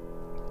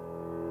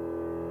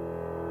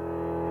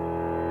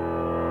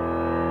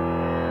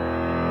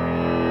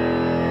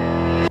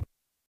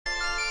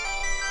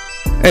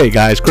 Hey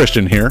guys,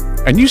 Christian here,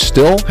 and you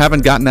still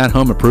haven't gotten that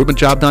home improvement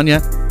job done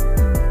yet?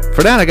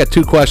 For that, I got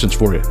 2 questions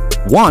for you.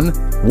 1,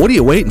 what are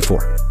you waiting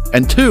for?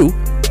 And 2,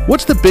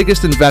 what's the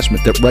biggest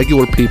investment that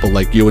regular people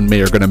like you and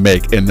me are going to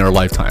make in their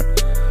lifetime?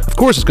 Of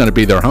course, it's going to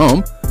be their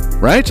home,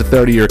 right? It's a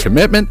 30-year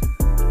commitment.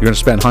 You're going to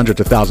spend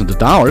hundreds of thousands of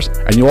dollars,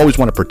 and you always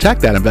want to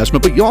protect that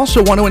investment, but you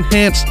also want to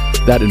enhance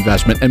that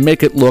investment and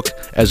make it look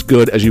as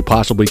good as you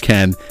possibly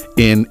can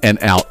in and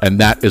out, and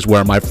that is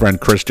where my friend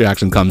Chris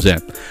Jackson comes in.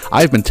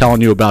 I've been telling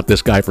you about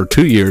this guy for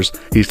 2 years.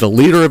 He's the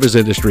leader of his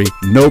industry.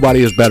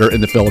 Nobody is better in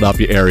the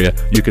Philadelphia area.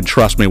 You can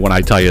trust me when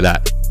I tell you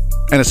that.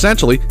 And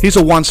essentially, he's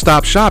a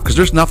one-stop shop because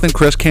there's nothing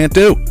Chris can't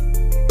do.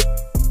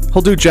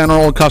 He'll do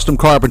general and custom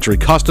carpentry,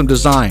 custom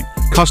design,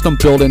 custom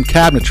built-in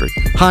cabinetry,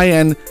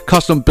 high-end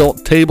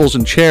custom-built tables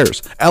and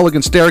chairs,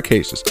 elegant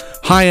staircases,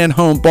 high-end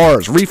home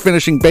bars,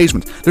 refinishing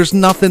basements. There's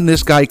nothing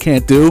this guy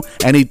can't do,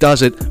 and he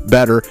does it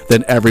better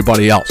than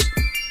everybody else.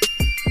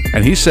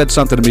 And he said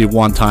something to me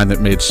one time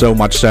that made so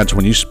much sense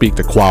when you speak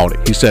to quality.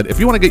 He said, if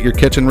you want to get your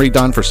kitchen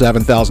redone for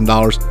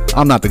 $7,000,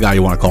 I'm not the guy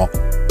you want to call.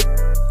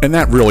 And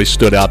that really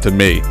stood out to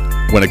me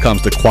when it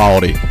comes to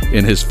quality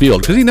in his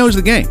field, because he knows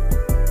the game.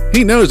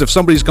 He knows if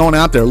somebody's going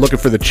out there looking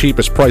for the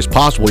cheapest price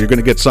possible, you're going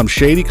to get some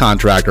shady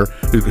contractor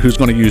who's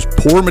going to use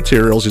poor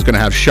materials, he's going to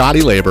have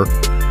shoddy labor,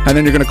 and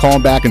then you're going to call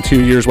him back in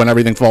 2 years when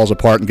everything falls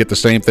apart and get the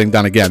same thing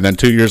done again. Then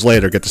 2 years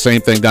later, get the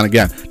same thing done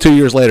again. 2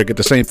 years later, get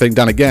the same thing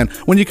done again,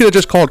 when you could have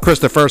just called Chris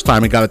the first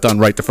time and got it done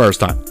right the first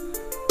time.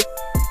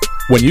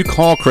 When you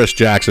call Chris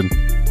Jackson,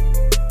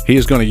 he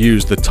is going to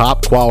use the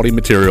top quality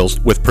materials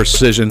with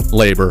precision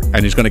labor,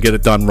 and he's going to get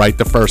it done right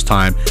the first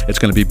time. It's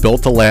going to be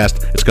built to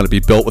last. It's going to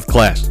be built with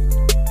class.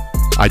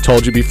 I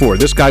told you before,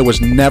 this guy was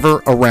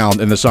never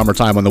around in the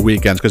summertime on the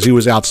weekends because he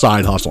was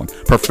outside hustling,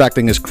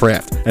 perfecting his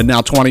craft. And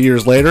now 20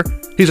 years later,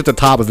 he's at the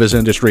top of his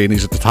industry, and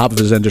he's at the top of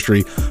his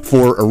industry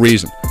for a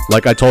reason.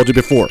 Like I told you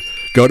before,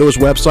 Go to his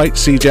website,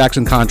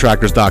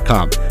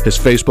 cjacksoncontractors.com. His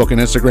Facebook and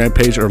Instagram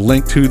page are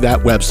linked to that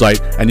website,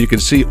 and you can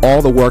see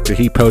all the work that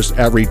he posts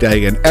every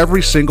day. And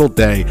every single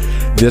day,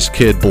 this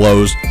kid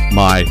blows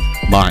my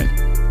mind.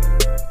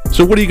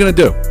 So what are you going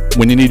to do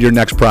when you need your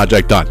next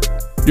project done?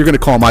 You're going to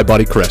call my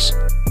buddy Chris.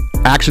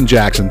 Action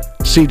Jackson,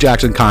 C.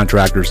 Jackson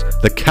Contractors,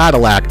 the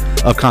Cadillac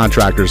of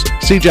contractors,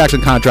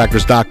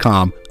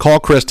 cjacksoncontractors.com. Call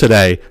Chris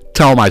today.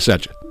 Tell him I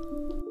sent you.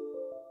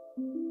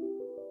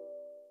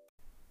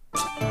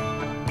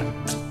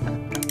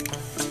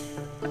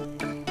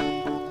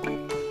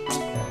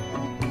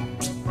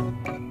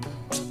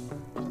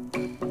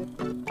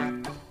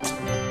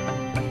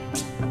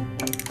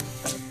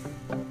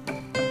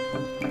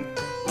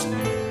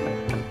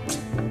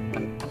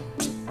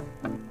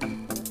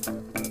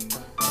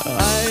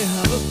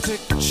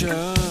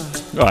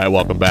 All right,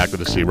 welcome back to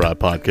the C-Rod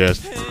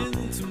Podcast.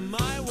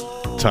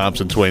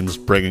 Thompson Twins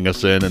bringing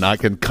us in, and I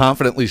can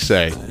confidently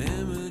say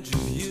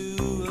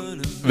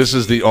this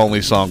is the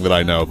only song that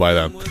I know by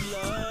them.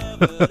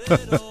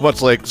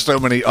 Much like so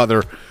many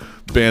other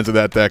bands of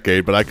that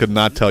decade, but I could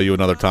not tell you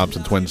another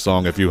Thompson Twins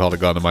song if you held a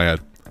gun to my head.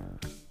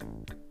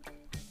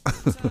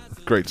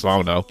 Great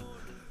song, though.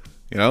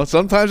 You know,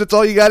 sometimes it's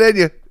all you got in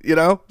you, you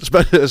know,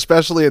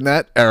 especially in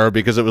that era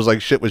because it was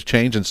like shit was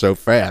changing so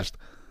fast.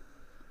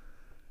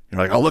 You're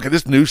like, oh, look at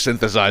this new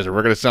synthesizer.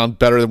 We're going to sound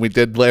better than we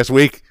did last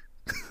week.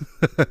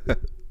 But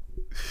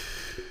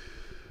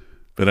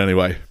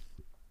anyway,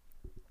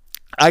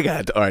 all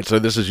right, so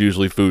this is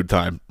usually food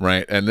time,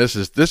 right? And this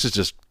is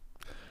just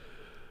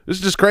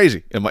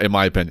crazy in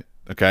my opinion,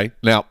 okay?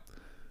 Now,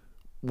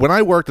 when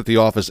I worked at the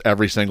office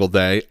every single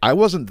day, I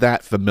wasn't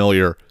that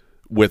familiar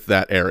with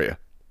that area.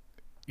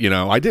 You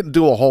know, I didn't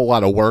do a whole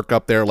lot of work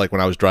up there like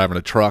when I was driving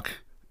a truck.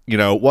 You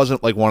know, it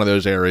wasn't like one of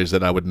those areas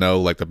that I would know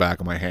like the back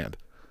of my hand.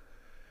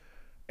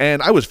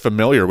 And I was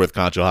familiar with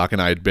Conshohocken.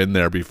 I had been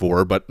there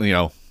before, but, you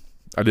know,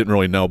 I didn't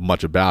really know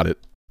much about it.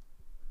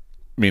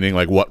 Meaning,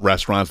 like, what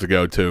restaurants to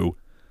go to,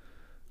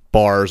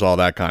 bars, all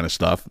that kind of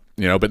stuff.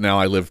 You know, but now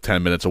I live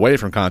 10 minutes away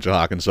from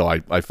Conshohocken, so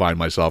I find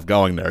myself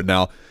going there.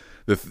 Now,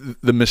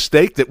 the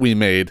mistake that we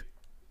made,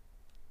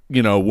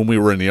 you know, when we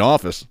were in the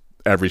office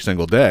every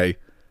single day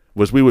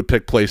was we would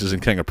pick places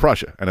in King of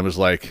Prussia. And it was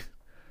like,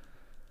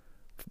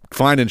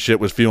 finding shit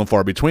was few and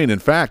far between. In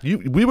fact,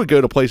 we would go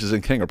to places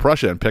in King of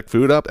Prussia and pick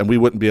food up, and we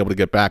wouldn't be able to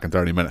get back in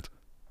 30 minutes.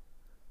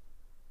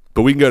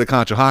 But we can go to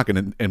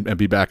Conshohocken and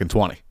be back in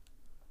 20.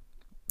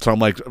 So I'm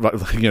like,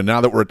 you know, now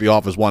that we're at the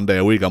office one day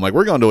a week, I'm like,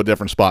 we're going to a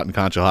different spot in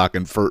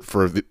Conshohocken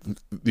for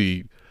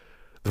the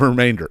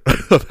remainder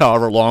of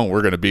however long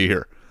we're going to be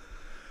here.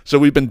 So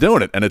we've been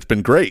doing it, and it's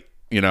been great,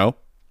 you know.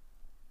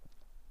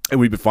 And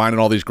we've been finding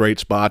all these great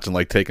spots and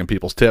like taking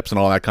people's tips and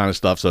all that kind of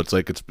stuff. So it's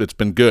like it's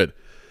been good.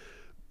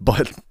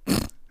 But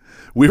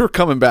we were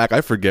coming back.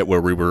 I forget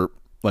where we were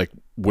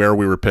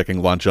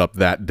picking lunch up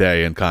that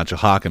day in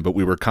Conshohocken, but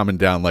we were coming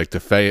down like to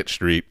Fayette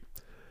Street,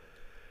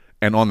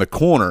 and on the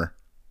corner,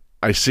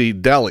 I see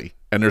deli,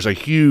 and there's a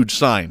huge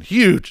sign,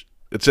 huge.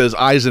 It says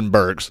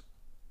Eisenberg's.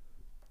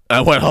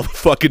 I went, oh,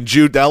 fucking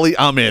Jew deli,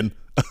 I'm in.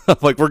 I'm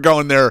like, we're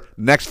going there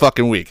next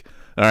fucking week,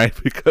 all right?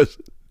 Because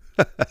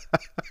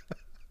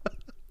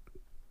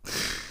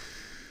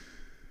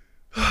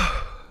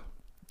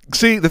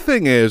see, the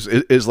thing is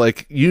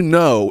like, you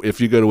know, if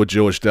you go to a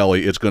Jewish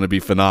deli, it's going to be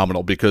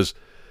phenomenal because,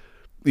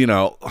 you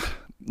know,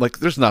 like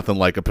there's nothing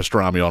like a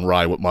pastrami on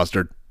rye with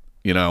mustard,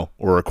 you know,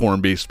 or a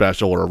corned beef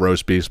special or a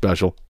roast beef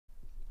special.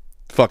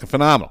 Fucking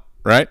phenomenal,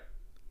 right?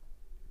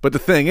 But the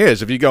thing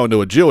is, if you go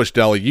into a Jewish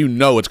deli, you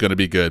know it's going to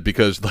be good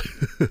because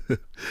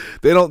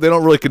they don't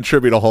really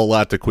contribute a whole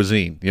lot to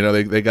cuisine. You know,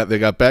 they got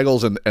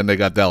bagels and they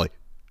got deli.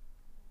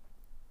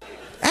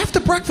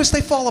 After breakfast,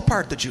 they fall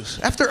apart, the Jews.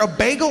 After a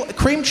bagel,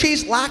 cream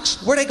cheese,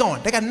 lox, where are they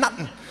going? They got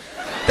nothing.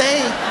 They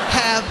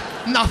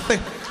have nothing.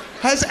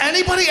 Has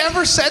anybody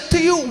ever said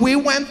to you, we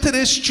went to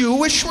this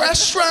Jewish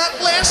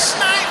restaurant last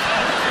night?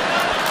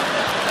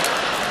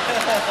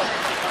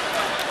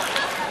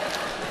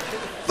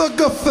 The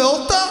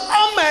gefilte,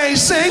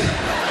 amazing.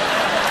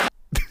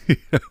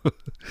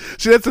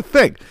 See, that's the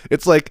thing.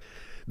 It's like,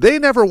 they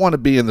never want to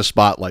be in the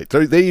spotlight.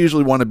 They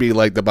usually want to be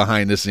like the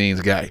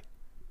behind-the-scenes guy.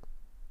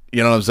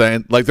 You know what I'm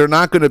saying? Like, they're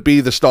not going to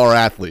be the star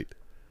athlete,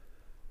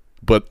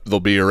 but they'll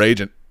be your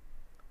agent.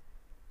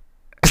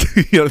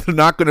 You know, they're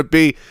not going to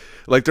be,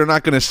 like, they're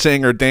not going to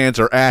sing or dance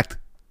or act,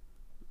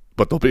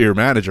 but they'll be your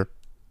manager.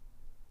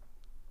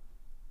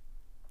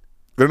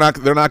 They're not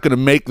going to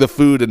make the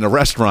food in the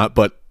restaurant,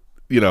 but,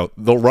 you know,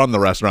 they'll run the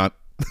restaurant.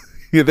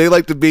 You know, they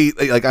like to be,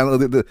 like,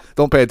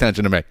 don't pay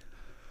attention to me.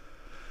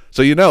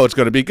 So you know it's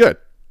going to be good.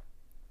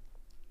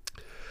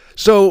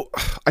 So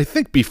I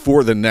think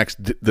before the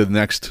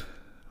next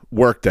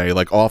work day,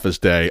 like office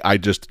day, I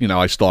just, you know,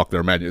 I stalk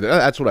their menu.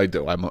 That's what I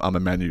do. I'm a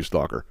menu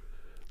stalker,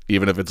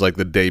 even if it's like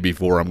the day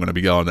before I'm going to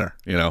be going there,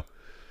 you know,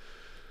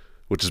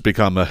 which has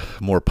become a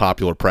more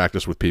popular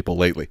practice with people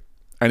lately.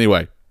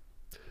 Anyway,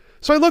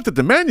 so I looked at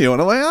the menu and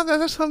I'm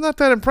like, I'm not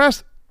that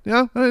impressed. You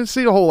know, I didn't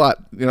see a whole lot.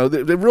 You know,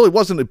 there really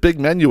wasn't a big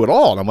menu at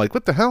all. And I'm like,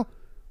 what the hell?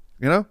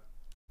 You know?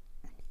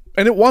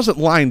 And it wasn't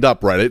lined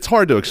up right. It's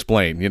hard to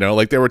explain, you know.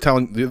 Like they were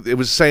telling, it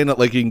was saying that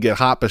like you can get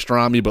hot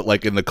pastrami, but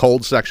like in the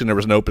cold section there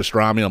was no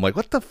pastrami. I'm like,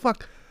 what the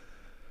fuck?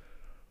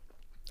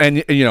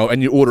 And you know,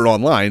 and you ordered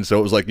online, so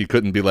it was like you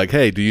couldn't be like,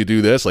 hey, do you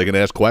do this? Like and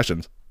ask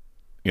questions,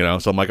 you know.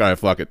 So I'm like, all right,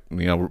 fuck it.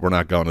 You know, we're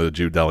not going to the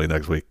Jew Deli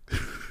next week.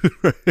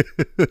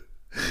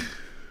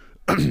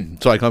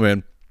 So I come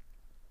in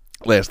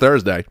last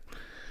Thursday.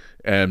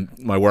 And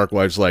my work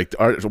wife's like,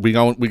 "Are we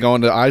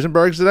going to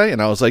Eisenberg's today?"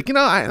 And I was like, you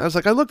know, I was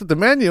like, I looked at the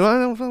menu,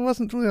 I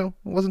wasn't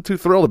too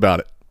thrilled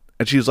about it.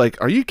 And she's like,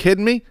 "Are you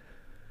kidding me?"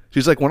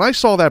 She's like, "When I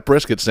saw that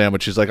brisket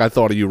sandwich, she's like, I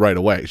thought of you right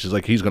away." She's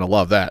like, "He's gonna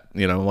love that,"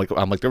 you know.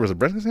 I'm like, there was a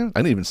brisket sandwich? I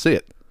didn't even see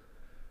it,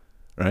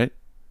 right?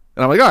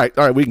 And I'm like,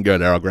 all right, we can go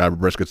there. I'll grab a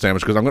brisket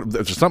sandwich because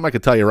there's something I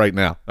can tell you right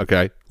now,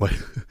 okay?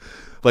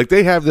 Like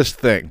they have this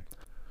thing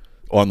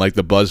on like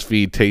the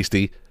BuzzFeed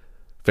Tasty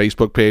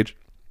Facebook page,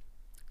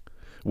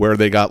 where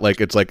they got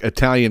like, it's like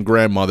Italian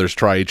grandmothers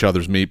try each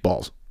other's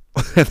meatballs.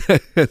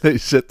 And they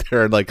sit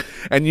there and like,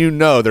 and you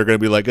know they're going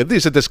to be like,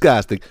 these are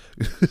disgusting.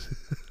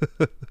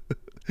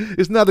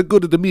 It's not as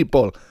good as the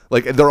meatball.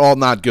 Like, they're all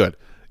not good,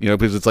 you know,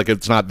 because it's like,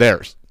 it's not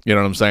theirs. You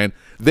know what I'm saying?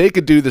 They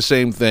could do the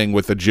same thing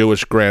with a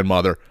Jewish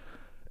grandmother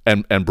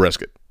and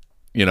brisket,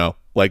 you know,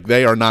 like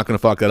they are not going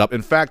to fuck that up.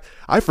 In fact,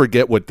 I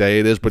forget what day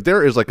it is, but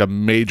there is like a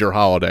major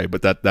holiday,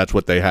 but that's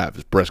what they have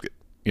is brisket,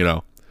 you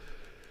know?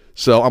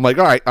 So I'm like,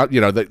 all right,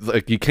 you know,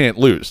 like you can't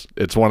lose.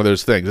 It's one of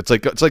those things. It's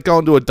like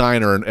going to a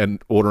diner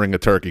and ordering a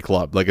turkey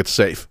club. Like it's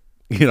safe,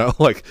 you know.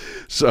 Like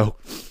so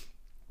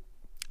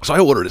I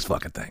ordered this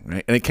fucking thing,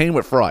 right? And it came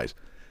with fries.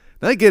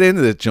 Then I get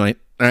into this joint,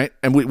 right?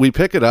 And we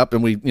pick it up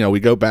and we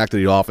go back to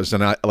the office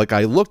and I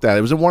looked at it.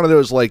 It was in one of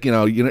those like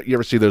you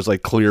ever see those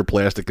like clear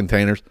plastic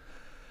containers?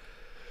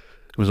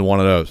 It was in one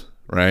of those,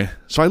 right?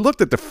 So I looked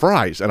at the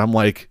fries and I'm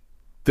like,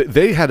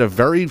 they had a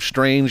very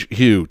strange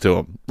hue to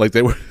them. Like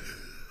they were.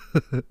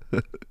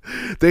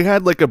 They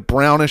had like a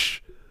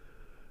brownish,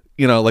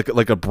 you know, like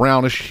a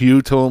brownish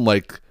hue to them.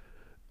 Like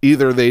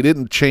either they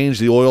didn't change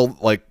the oil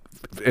like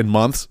in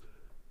months,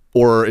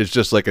 or it's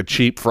just like a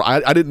cheap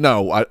fry. I didn't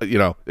know.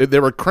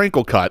 They were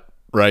crinkle cut,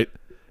 right?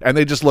 And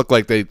they just looked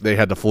like they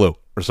had the flu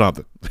or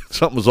something.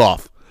 Something was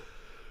off,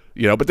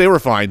 you know. But they were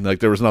fine. Like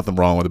there was nothing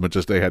wrong with them. It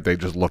just they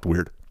just looked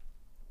weird.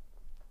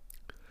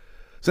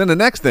 So then the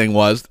next thing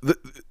was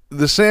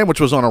the sandwich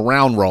was on a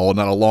round roll,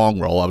 not a long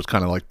roll. I was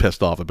kind of like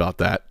pissed off about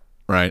that.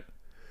 Right.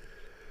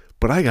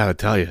 But I got to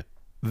tell you,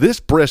 this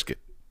brisket,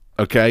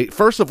 okay,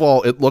 first of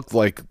all, it looked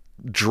like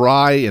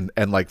dry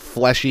and like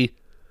fleshy,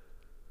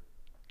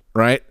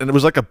 right? And it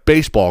was like a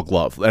baseball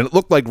glove, and it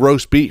looked like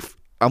roast beef.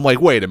 I'm like,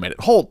 wait a minute,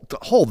 hold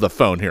the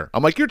phone here.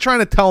 I'm like, you're trying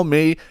to tell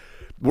me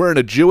we're in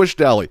a Jewish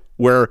deli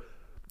where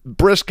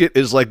brisket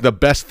is like the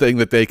best thing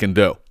that they can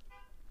do.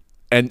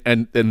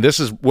 And this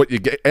is what you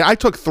get. I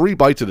took 3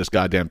 bites of this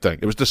goddamn thing.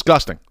 It was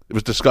disgusting.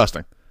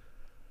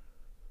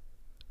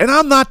 And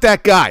I'm not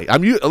that guy.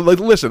 I'm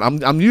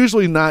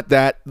usually not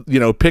that, you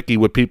know, picky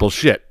with people's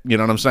shit. You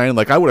know what I'm saying?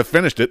 Like I would have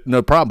finished it,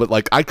 no problem, but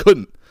like I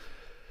couldn't.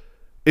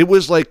 It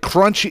was like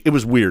crunchy. It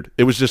was weird.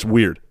 It was just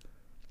weird.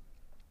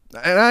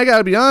 And I got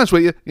to be honest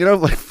with you, you know,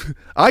 like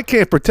I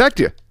can't protect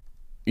you.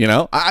 You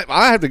know,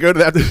 I have to go to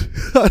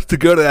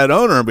that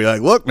owner and be like,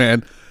 look,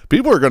 man,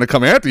 people are going to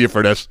come after you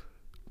for this.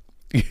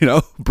 You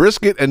know,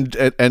 brisket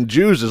and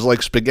Jews is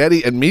like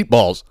spaghetti and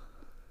meatballs.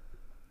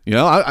 You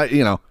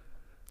know,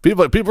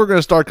 People are going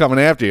to start coming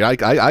after you.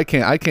 I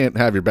can't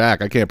have your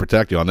back. I can't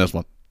protect you on this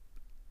one.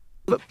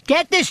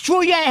 Get this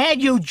through your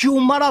head, you Jew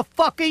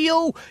motherfucker,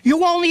 you.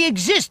 You only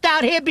exist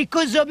out here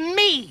because of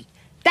me.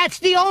 That's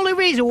the only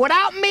reason.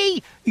 Without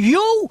me,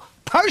 you,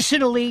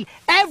 personally,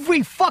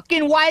 every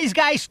fucking wise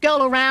guy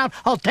still around,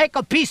 will take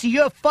a piece of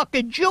your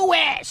fucking Jew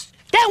ass.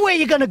 Then where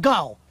you gonna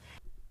go?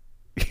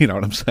 You know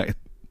what I'm saying?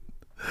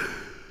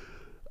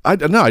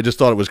 I just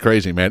thought it was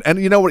crazy, man.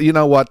 And you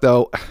know what,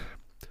 though?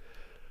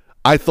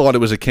 I thought it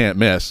was a can't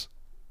miss,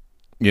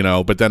 you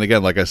know, but then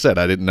again, like I said,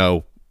 I didn't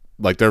know,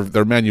 like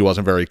their menu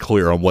wasn't very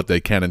clear on what they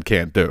can and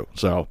can't do.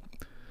 So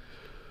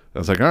I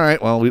was like, all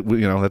right, well,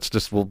 we you know, that's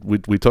just,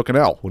 we took an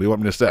L. What do you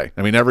want me to say?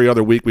 I mean, every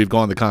other week we've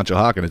gone to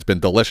Conshohocken and it's been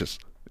delicious,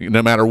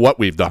 no matter what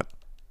we've done.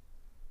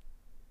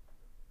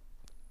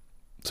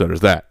 So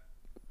there's that.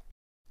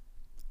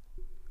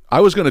 I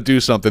was going to do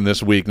something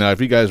this week. Now,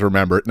 if you guys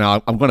remember it,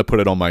 now I'm going to put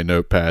it on my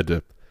notepad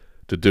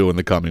to do in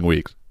the coming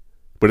weeks.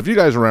 But if you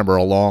guys remember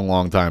a long,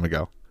 long time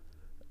ago,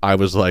 I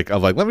was like,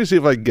 let me see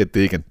if I can get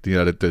Deacon, to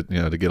get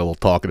a little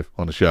talkative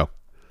on the show.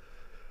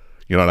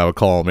 You know, and I would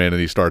call him in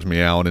and he starts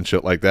meowing and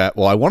shit like that.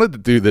 Well, I wanted to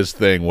do this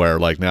thing where,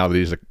 like, now that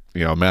he's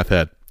a meth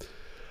head,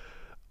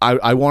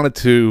 I wanted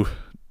to,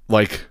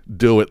 like,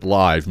 do it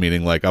live,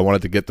 meaning, like, I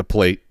wanted to get the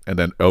plate and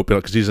then open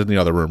it, because he's in the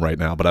other room right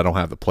now, but I don't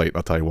have the plate.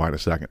 I'll tell you why in a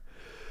second.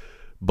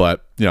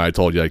 But, you know, I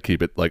told you I'd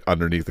keep it, like,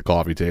 underneath the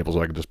coffee table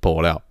so I can just pull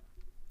it out.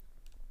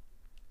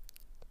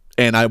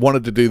 And I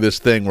wanted to do this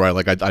thing where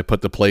I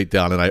put the plate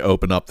down and I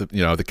open up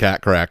the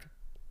cat crack,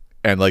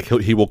 and like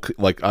he will,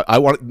 like,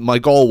 my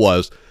goal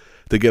was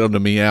to get him to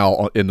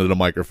meow into the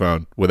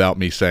microphone without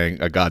me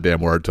saying a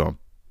goddamn word to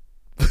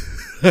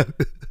him.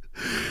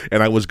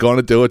 And I was going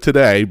to do it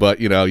today, but,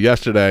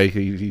 yesterday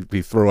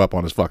he threw up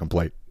on his fucking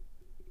plate.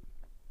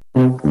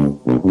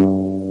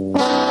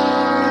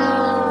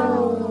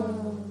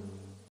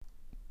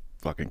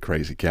 Fucking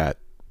crazy cat.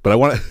 But I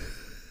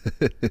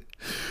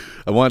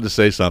wanted to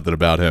say something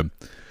about him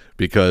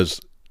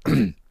because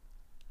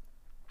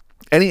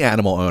any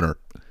animal owner,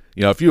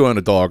 if you own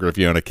a dog or if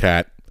you own a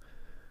cat,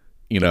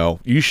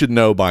 you should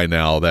know by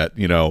now that,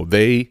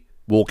 they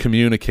will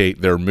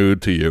communicate their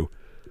mood to you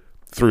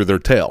through their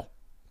tail.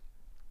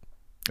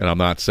 And I'm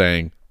not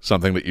saying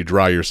something that you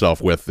dry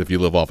yourself with if you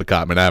live off of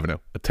Cotman Avenue,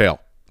 a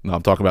tail. No,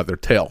 I'm talking about their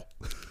tail.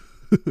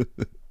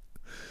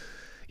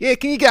 Yeah,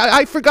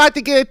 I forgot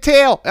to get a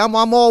tail. I'm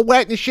all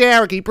wet in the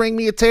shower. Can you bring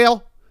me a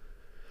tail?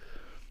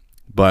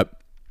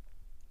 But,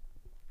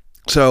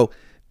 so,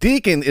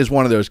 Deacon is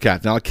one of those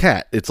cats. Now, a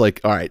cat, it's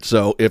like, all right,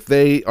 so if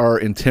they are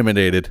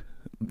intimidated,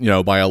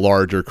 by a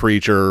larger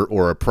creature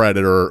or a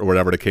predator or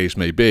whatever the case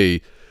may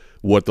be,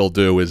 what they'll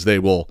do is they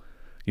will,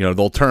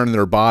 they'll turn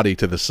their body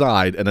to the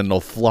side and then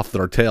they'll fluff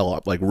their tail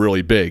up like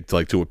really big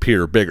to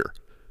appear bigger,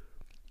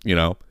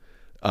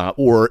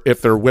 or if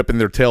they're whipping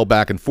their tail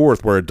back and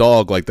forth where a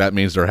dog, like that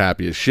means they're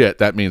happy as shit.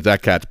 That means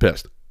that cat's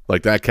pissed.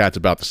 Like that cat's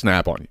about to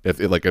snap on you if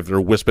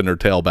they're wisping their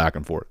tail back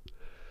and forth.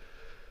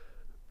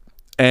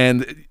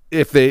 And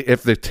if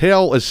the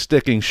tail is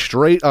sticking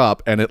straight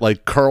up and it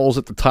like curls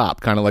at the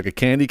top, kind of like a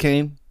candy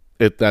cane,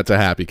 that's a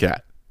happy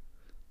cat.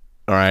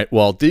 All right.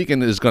 Well,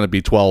 Deacon is going to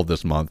be 12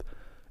 this month,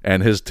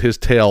 and his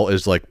tail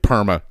is like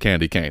perma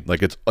candy cane.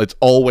 Like it's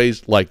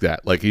always like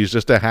that. Like he's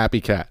just a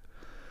happy cat.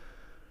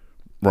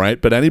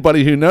 Right. But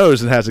anybody who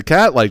knows and has a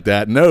cat like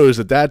that knows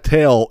that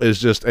tail is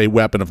just a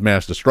weapon of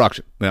mass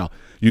destruction. Now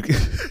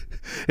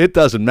it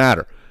doesn't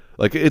matter.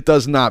 Like it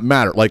does not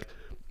matter. Like,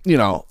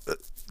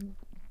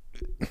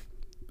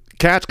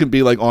 cats can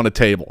be like on a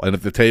table, and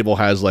if the table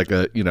has like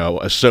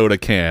a soda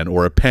can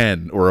or a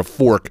pen or a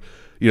fork,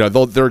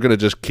 they're gonna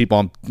just keep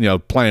on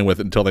playing with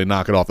it until they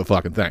knock it off the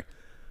fucking thing.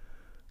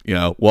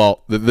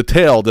 Well, the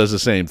tail does the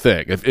same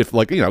thing. If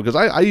like because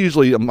I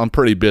usually I'm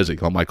pretty busy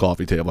on my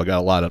coffee table. I got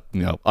a lot of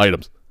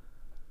items.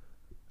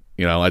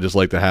 I just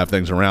like to have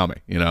things around me.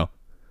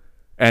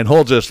 And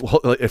he'll just,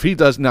 if he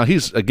does now,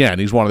 he's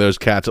one of those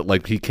cats that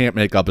like he can't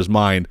make up his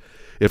mind.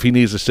 If he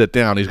needs to sit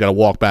down, he's got to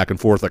walk back and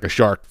forth like a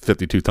shark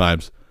 52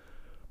 times.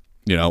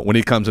 When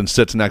he comes and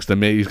sits next to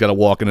me, he's got to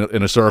walk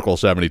in a circle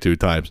 72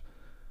 times.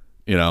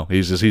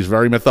 He's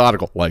very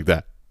methodical like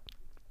that.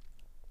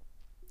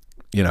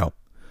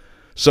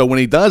 So when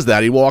he does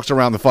that, he walks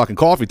around the fucking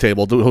coffee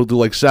table. He'll do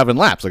like 7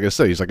 laps. Like I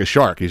said, he's like a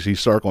shark. He's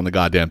circling the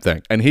goddamn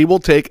thing. And he will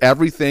take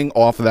everything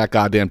off of that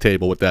goddamn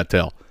table with that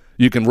tail.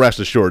 You can rest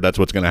assured that's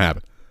what's going to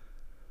happen.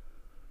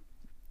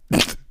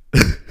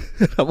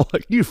 I'm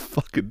like, you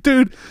fucking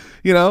dude.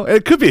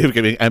 It could be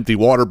an empty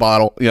water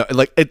bottle.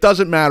 Like it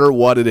doesn't matter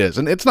what it is.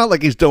 And it's not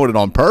like he's doing it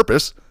on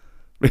purpose.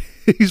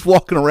 He's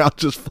walking around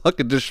just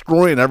fucking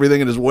destroying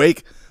everything in his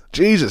wake.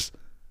 Jesus.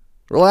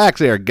 Relax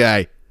there,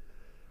 guy.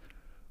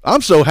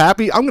 I'm so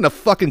happy. I'm going to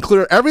fucking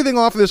clear everything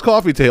off of this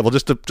coffee table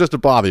just to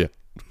bother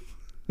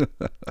you.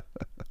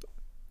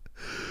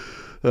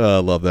 I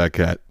love that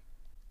cat.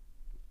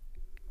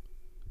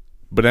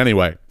 But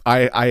anyway,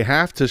 I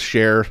have to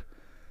share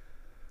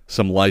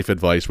some life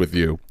advice with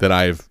you that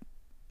I've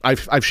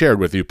shared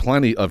with you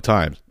plenty of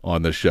times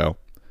on this show.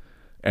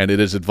 And it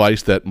is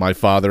advice that my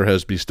father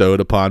has bestowed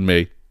upon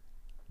me.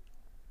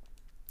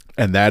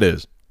 And that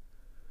is,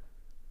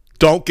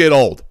 don't get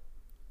old.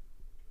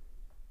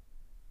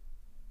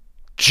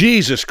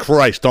 Jesus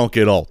Christ, don't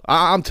get old.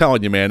 I'm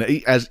telling you, man,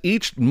 as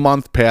each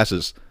month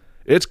passes,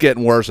 it's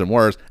getting worse and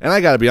worse. And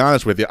I got to be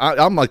honest with you.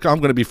 I'm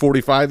going to be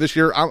 45 this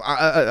year.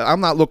 I'm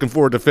not looking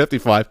forward to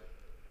 55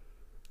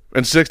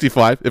 and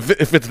 65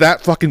 if it's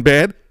that fucking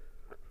bad.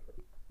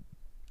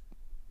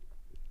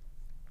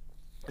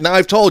 Now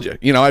I've told you,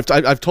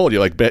 I've told you,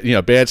 like,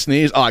 bad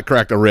sneeze. Oh, I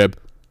cracked a rib.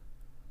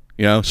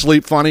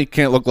 Sleep funny.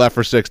 Can't look left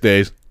for 6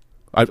 days.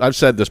 I've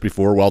said this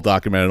before, well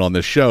documented on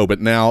this show, but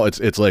now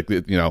it's like,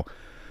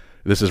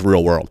 this is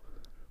real world.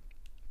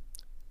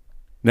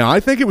 Now, I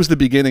think it was the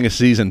beginning of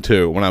season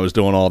 2 when I was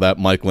doing all that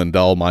Mike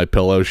Lindell, My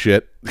Pillow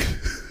shit.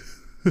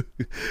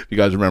 You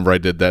guys remember I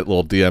did that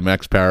little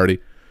DMX parody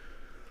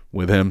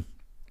with him?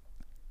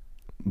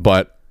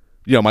 But,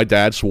 my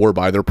dad swore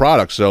by their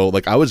products. So,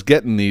 like, I was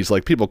getting these,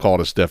 like, people call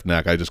it a stiff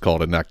neck. I just call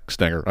it a neck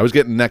stinger. I was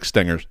getting neck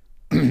stingers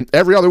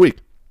every other week.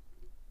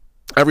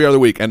 Every other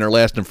week, and they're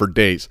lasting for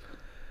days.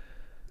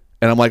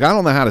 And I'm like, I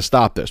don't know how to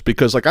stop this,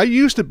 because like I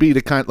used to be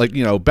the kind, like,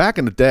 back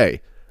in the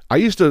day, I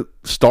used to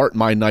start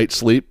my night's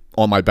sleep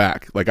on my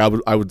back. Like I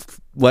would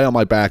lay on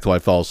my back till I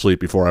fell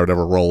asleep before I would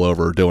ever roll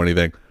over or do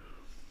anything.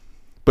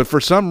 But for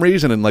some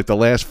reason, in like the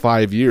last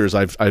 5 years,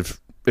 I've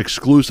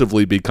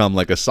exclusively become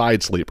like a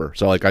side sleeper.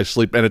 So like I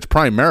sleep, and it's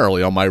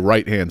primarily on my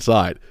right hand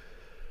side.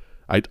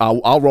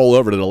 I'll roll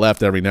over to the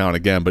left every now and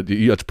again, but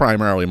it's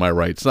primarily my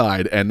right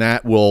side, and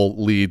that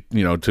will lead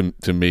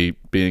to me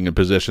being in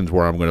positions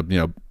where I'm going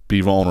to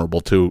be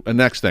vulnerable to a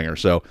neck stinger.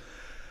 So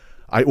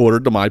I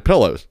ordered the My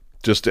Pillows,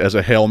 just as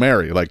a Hail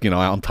Mary, like,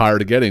 I'm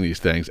tired of getting these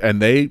things.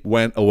 And they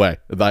went away.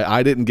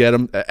 I didn't get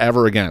them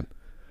ever again.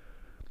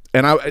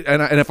 And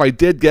if I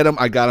did get them,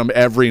 I got them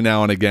every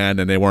now and again,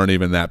 and they weren't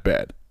even that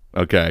bad.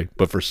 Okay,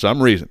 but for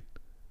some reason,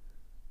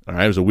 all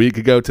right, it was a week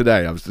ago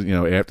today. I was,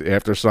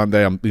 after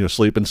Sunday, I'm,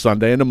 sleeping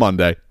Sunday into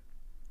Monday,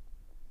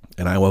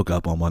 and I woke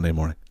up on Monday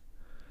morning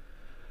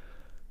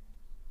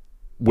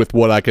with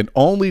what I can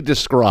only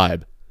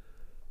describe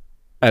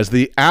as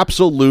the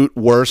absolute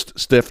worst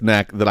stiff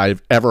neck that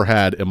I've ever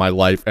had in my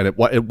life, and it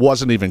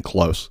wasn't even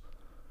close.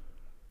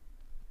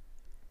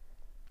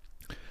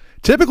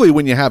 Typically,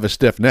 when you have a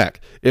stiff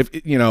neck,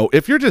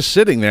 if you're just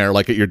sitting there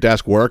like at your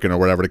desk working or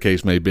whatever the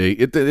case may be,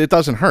 it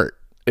doesn't hurt.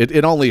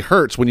 It only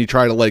hurts when you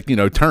try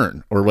to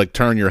turn or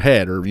turn your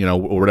head or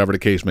or whatever the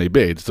case may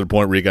be. It's to the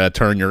point where you got to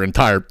turn your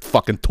entire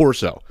fucking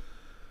torso.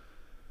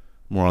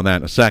 More on that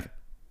in a second.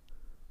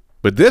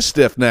 But this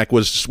stiff neck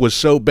was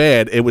so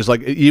bad, it was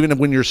like even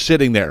when you're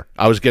sitting there,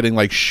 I was getting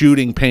like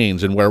shooting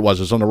pains, and where it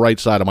was on the right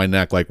side of my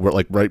neck, like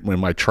right in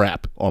my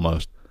trap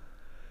almost.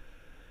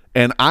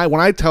 And when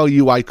I tell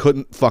you I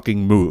couldn't fucking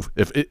move,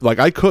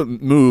 I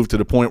couldn't move to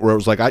the point where it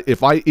was like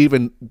if I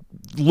even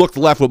looked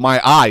left with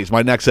my eyes,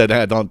 my neck said,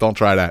 "Hey, don't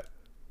try that."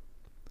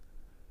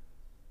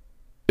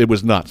 It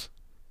was nuts.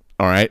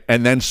 All right,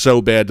 and then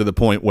so bad to the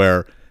point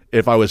where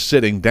if I was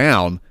sitting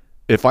down,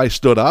 if I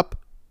stood up,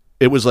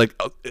 it was like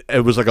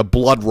a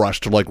blood rush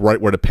to like right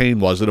where the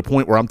pain was, to the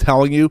point where I'm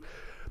telling you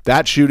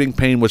that shooting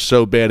pain was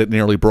so bad it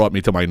nearly brought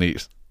me to my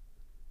knees.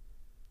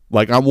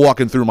 Like I'm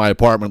walking through my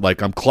apartment,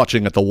 like I'm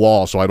clutching at the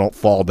wall so I don't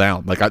fall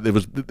down. Like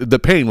the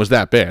pain was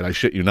that bad. I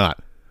shit you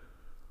not.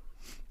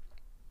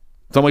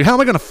 So I'm like, how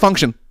am I going to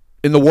function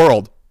in the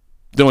world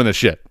doing this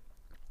shit?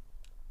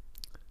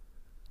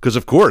 Because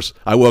of course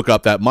I woke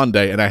up that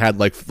Monday and I had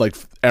like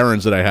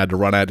errands that I had to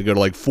run. I had to go to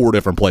like 4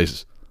 different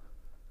places,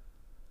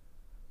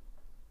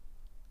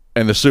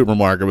 and the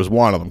supermarket was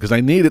one of them because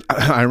I needed.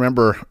 I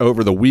remember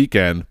over the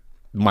weekend,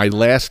 my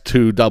last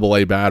 2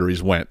 AA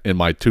batteries went in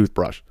my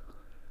toothbrush.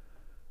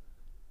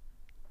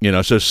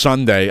 So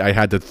Sunday I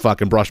had to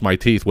fucking brush my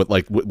teeth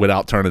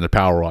without turning the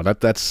power on.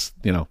 That's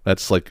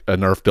like a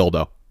Nerf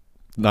dildo,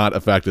 not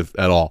effective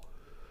at all.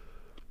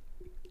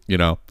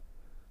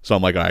 So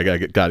I'm like, I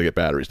gotta get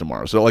batteries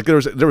tomorrow. So like there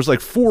was like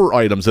 4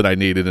 items that I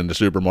needed in the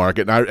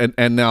supermarket,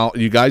 and now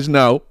you guys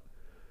know,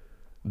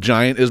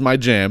 Giant is my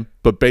jam.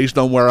 But based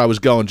on where I was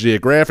going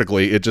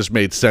geographically, it just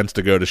made sense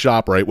to go to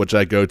ShopRite, which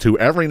I go to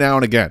every now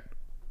and again.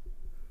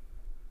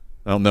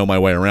 I don't know my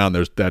way around.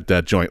 There's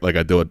that joint like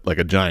I do it like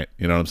a Giant.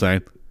 You know what I'm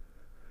saying?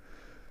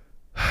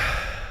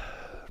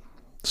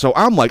 So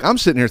I'm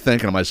sitting here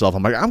thinking to myself,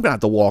 I'm going to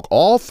have to walk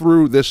all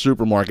through this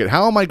supermarket.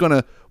 How am I going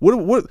to,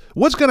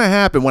 what's going to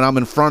happen when I'm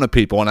in front of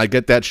people and I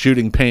get that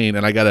shooting pain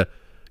and I got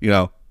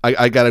to,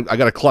 I got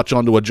to clutch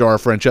onto a jar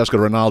of Francesco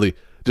Rinaldi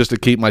just to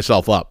keep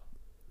myself up.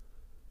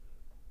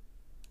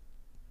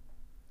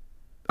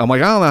 I'm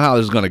like, I don't know how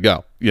this is going to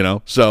go,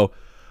 So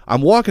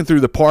I'm walking through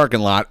the parking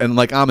lot and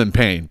like I'm in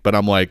pain, but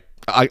I'm like,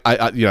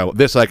 I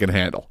this I can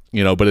handle,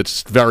 but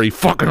it's very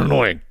fucking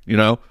annoying,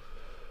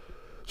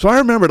 So I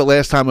remember the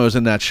last time I was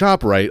in that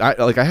ShopRite,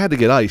 I had to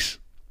get ice,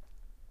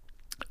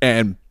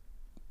 and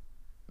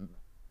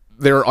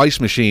their ice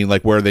machine,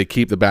 like where they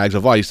keep the bags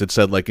of ice, it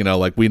said like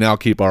we now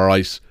keep our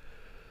ice,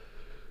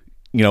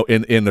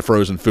 in the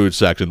frozen food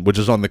section, which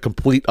is on the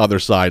complete other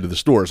side of the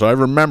store. So I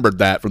remembered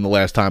that from the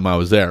last time I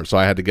was there. So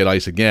I had to get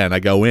ice again. I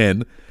go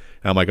in, and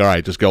I'm like, all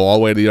right, just go all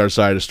the way to the other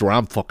side of the store.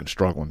 I'm fucking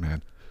struggling,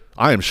 man.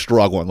 I am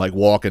struggling, like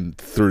walking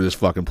through this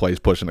fucking place,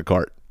 pushing a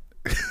cart.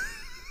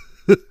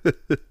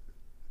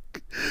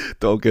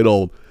 Don't get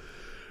old,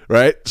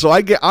 right? So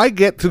I get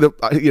to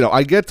the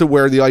I get to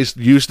where the ice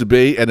used to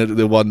be, and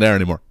it wasn't there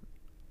anymore.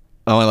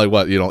 I'm like,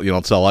 what? You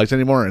don't sell ice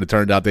anymore? And it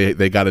turned out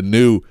they got a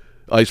new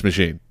ice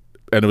machine,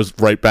 and it was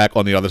right back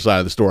on the other side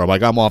of the store. I'm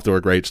like, I'm off to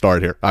a great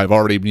start here. I've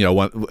already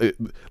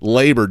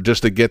labored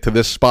just to get to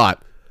this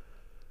spot,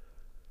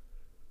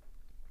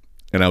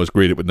 and I was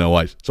greeted with no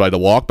ice. So I had to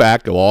walk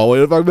back, go all the way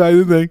to the fucking back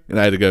of the thing, and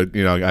I had to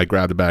go. I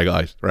grabbed a bag of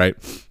ice, right?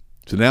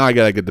 So now I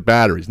got to get the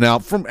batteries. Now,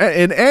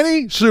 in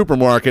any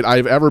supermarket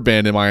I've ever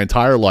been in my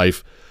entire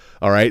life,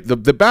 all right, the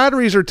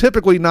batteries are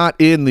typically not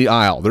in the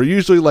aisle. They're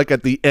usually like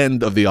at the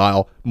end of the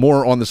aisle,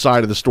 more on the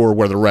side of the store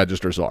where the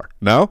registers are.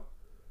 No?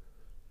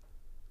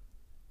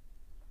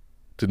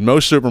 To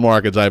most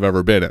supermarkets I've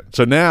ever been in.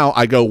 So now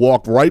I go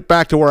walk right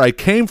back to where I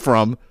came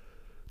from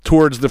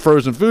towards the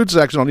frozen food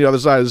section on the other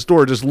side of the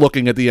store, just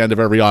looking at the end of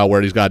every aisle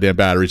where these goddamn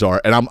batteries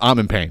are, and I'm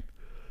in pain.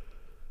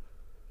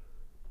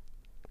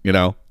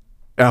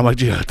 And I'm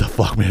like, yeah, what the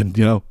fuck, man?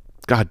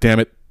 God damn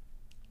it.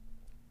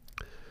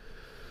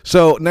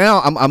 So now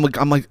I'm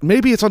like,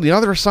 maybe it's on the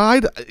other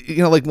side,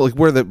 like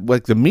where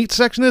the meat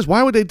section is.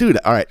 Why would they do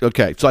that? All right,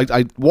 okay. So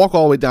I walk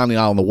all the way down the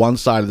aisle on the one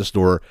side of the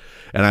store,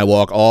 and I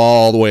walk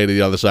all the way to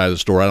the other side of the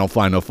store. I don't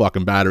find no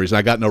fucking batteries, and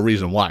I got no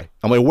reason why.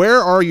 I'm like,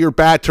 where are your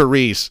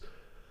batteries?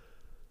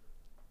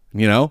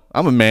 I'm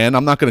a man.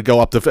 I'm not going to go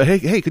up to,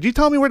 hey, could you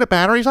tell me where the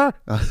batteries are?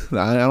 I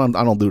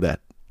don't do that.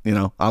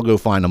 I'll go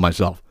find them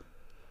myself.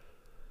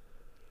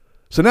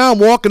 So now I'm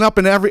walking up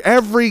in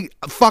every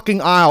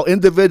fucking aisle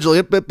individually,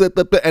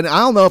 and I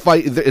don't know if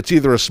it's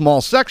either a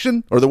small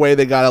section or the way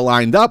they got it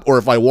lined up, or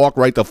if I walk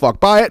right the fuck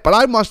by it, but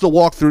I must have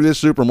walked through this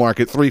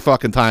supermarket 3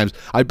 fucking times.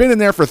 I've been in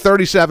there for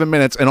 37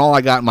 minutes, and all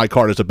I got in my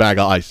cart is a bag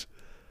of ice.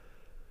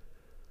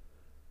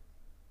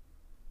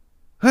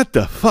 What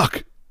the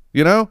fuck?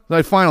 You know?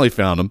 I finally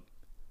found them.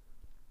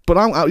 But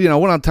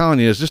what I'm telling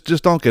you is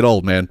just don't get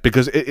old, man,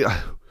 because it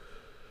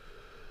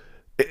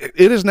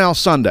is now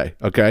Sunday,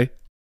 okay?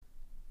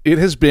 It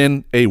has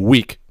been a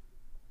week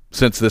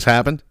since this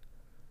happened,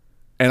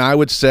 and I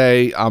would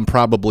say I'm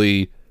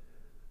probably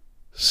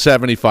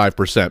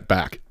 75%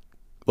 back,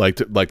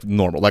 like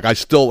normal. Like I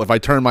still, if I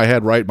turn my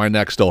head right, my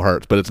neck still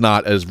hurts, but it's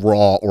not as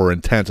raw or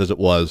intense as it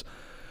was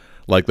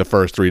like the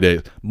first 3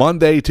 days.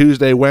 Monday,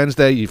 Tuesday,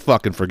 Wednesday, you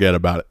fucking forget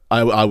about it.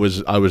 I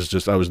was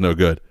no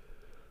good.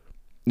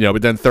 You know,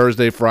 but then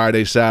Thursday,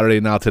 Friday, Saturday,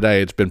 now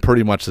today, it's been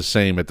pretty much the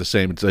same.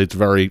 It's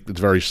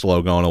very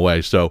slow going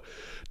away. So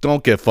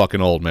don't get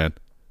fucking old, man.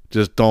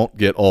 Just don't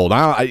get old.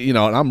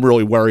 I'm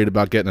really worried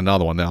about getting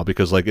another one now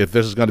because, like, if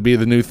this is going to be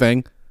the new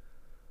thing,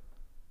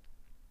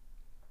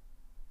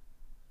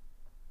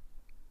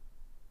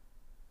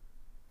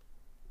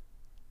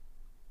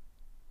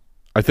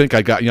 I think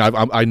I got,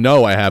 I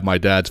know I have my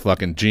dad's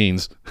fucking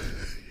genes,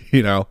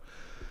 you know.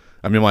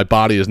 I mean, my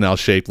body is now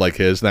shaped like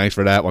his. Thanks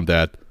for that one,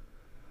 Dad.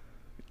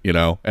 You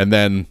know, and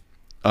then,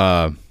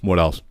 what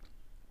else?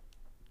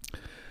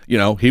 You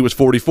know, he was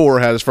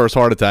 44, had his first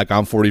heart attack.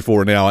 I'm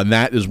 44 now, and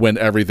that is when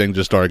everything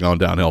just started going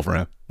downhill for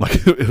him.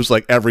 Like, it was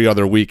like every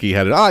other week he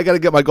had it. Oh, I got to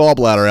get my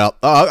gallbladder out.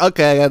 Oh,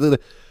 okay.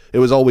 It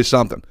was always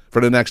something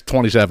for the next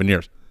 27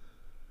 years.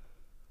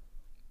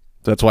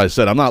 That's why I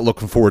said I'm not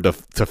looking forward to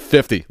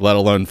 50, let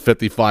alone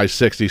 55,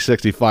 60,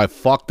 65.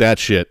 Fuck that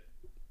shit.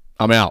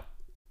 I'm out.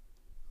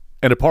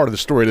 And a part of the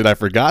story that I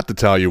forgot to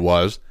tell you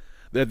was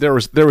that there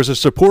was a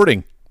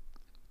supporting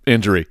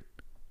injury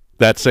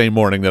that same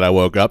morning that I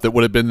woke up that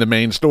would have been the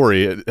main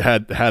story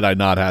had I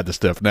not had the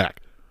stiff neck.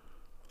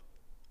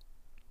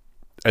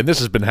 And this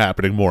has been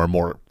happening more and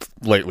more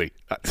lately.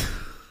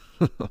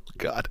 Oh,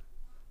 God.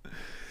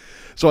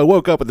 So I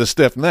woke up with a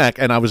stiff neck,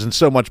 and I was in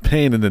so much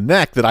pain in the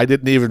neck that I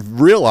didn't even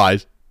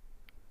realize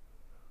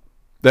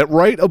that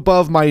right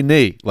above my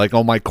knee, like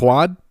on my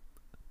quad,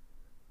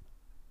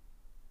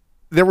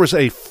 there was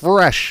a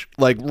fresh,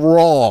 like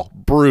raw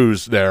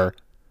bruise there,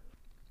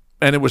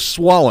 and it was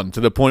swollen to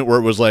the point where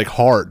it was like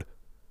hard.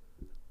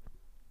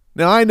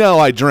 Now, I know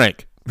I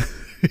drink.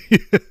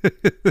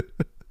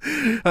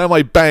 I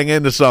might bang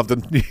into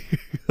something.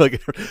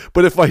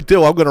 But if I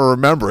do, I'm going to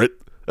remember it,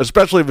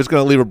 especially if it's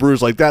going to leave a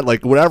bruise like that.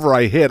 Like, whatever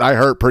I hit, I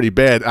hurt pretty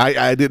bad.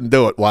 I didn't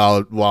do it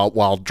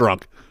while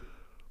drunk.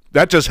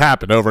 That just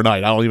happened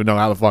overnight. I don't even know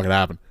how the fuck it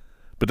happened.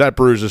 But that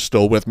bruise is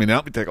still with me now.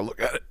 Let me take a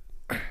look at it.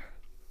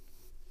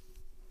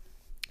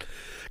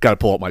 Got to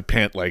pull up my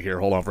pant leg here.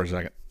 Hold on for a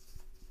second.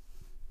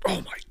 Oh,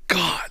 my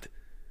God.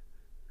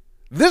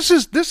 This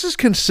is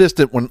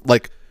consistent when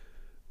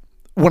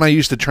I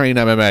used to train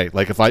MMA,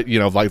 like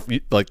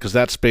because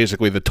that's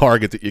basically the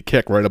target that you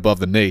kick right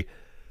above the knee.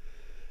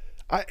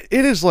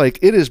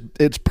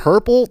 It's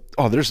purple.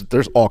 Oh,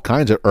 there's all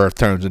kinds of earth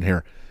tones in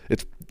here.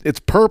 It's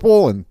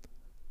purple and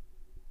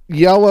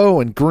yellow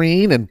and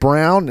green and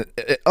brown.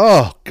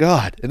 Oh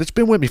God, and it's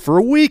been with me for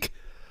a week.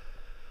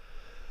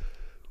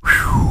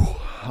 Whew.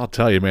 I'll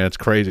tell you, man, it's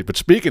crazy. But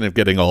speaking of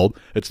getting old,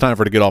 it's time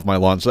for to get off my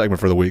lawn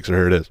segment for the week. So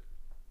here it is.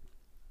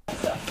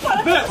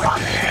 What the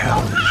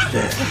hell is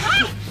this?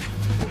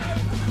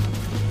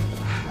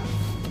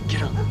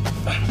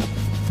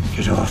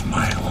 Get off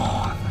my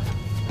lawn.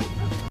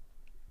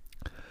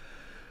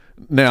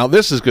 Now,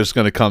 this is just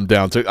going to come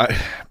down to,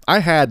 I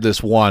had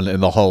this one in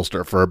the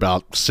holster for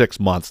about 6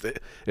 months.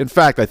 In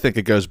fact, I think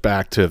it goes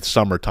back to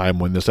summertime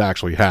when this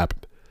actually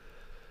happened.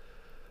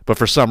 But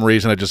for some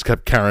reason, I just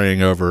kept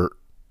carrying over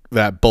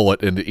that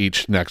bullet into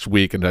each next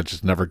week, and I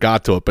just never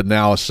got to it. But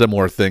now a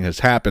similar thing has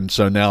happened,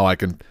 so now I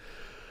can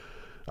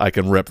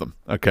rip them,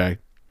 okay?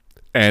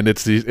 And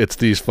it's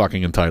these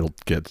fucking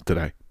entitled kids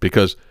today,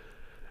 because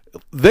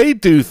they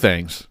do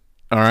things,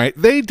 all right?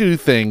 They do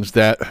things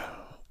that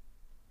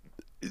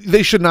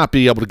they should not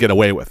be able to get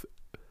away with.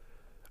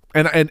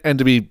 And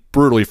to be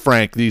brutally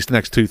frank, these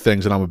next two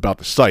things that I'm about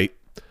to cite,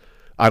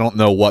 I don't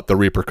know what the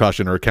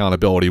repercussion or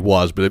accountability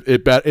was, but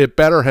it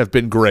better have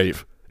been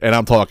grave, and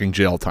I'm talking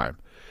jail time.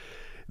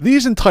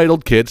 These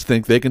entitled kids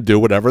think they can do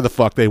whatever the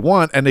fuck they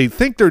want, and they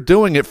think they're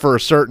doing it for a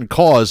certain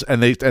cause,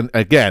 and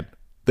again,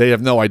 they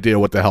have no idea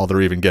what the hell they're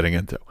even getting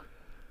into.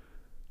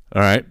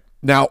 All right?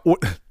 Now,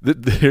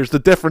 here's the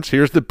difference.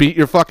 Here's the beat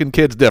your fucking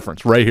kids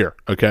difference right here,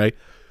 okay?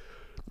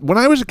 When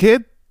I was a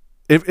kid,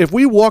 if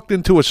we walked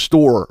into a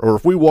store or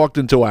if we walked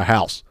into a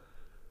house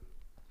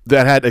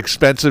that had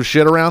expensive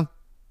shit around,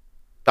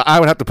 I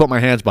would have to put my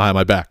hands behind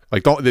my back.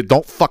 Like,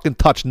 don't fucking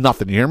touch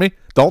nothing. You hear me?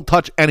 Don't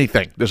touch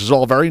anything. This is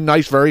all very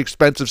nice, very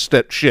expensive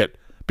shit.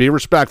 Be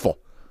respectful.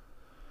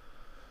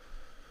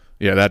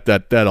 Yeah,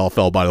 that all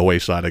fell by the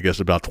wayside, I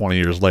guess, about 20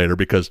 years later,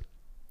 because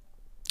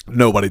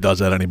nobody does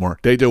that anymore.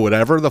 They do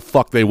whatever the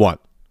fuck they want.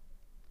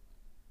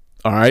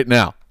 All right,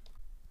 now,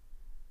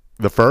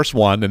 the first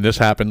one, and this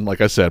happened,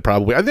 like I said,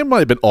 probably, I think it might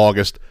have been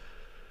August,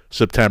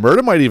 September.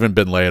 It might have even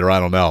been later. I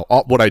don't know.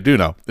 What I do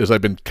know is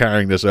I've been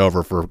carrying this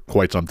over for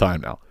quite some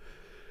time now.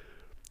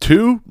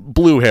 2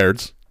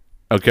 blue-hairs,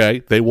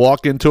 okay, they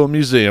walk into a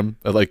museum,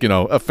 like,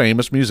 a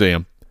famous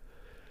museum,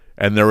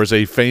 and there was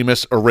a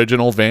famous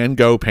original Van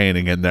Gogh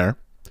painting in there.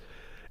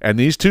 And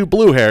these 2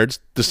 blue-hairs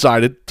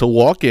decided to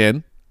walk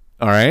in,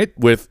 all right,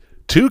 with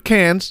 2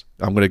 cans.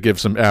 I'm going to give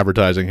some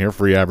advertising here,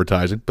 free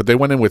advertising. But they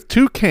went in with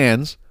 2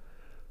 cans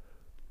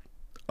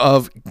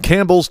of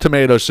Campbell's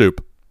tomato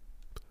soup.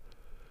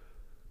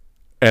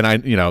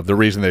 And the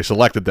reason they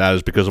selected that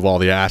is because of all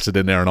the acid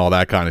in there and all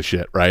that kind of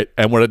shit, right?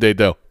 And what did they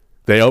do?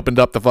 They opened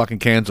up the fucking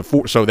cans of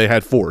 4. So they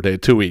had 4. They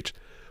had 2 each.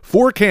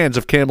 4 cans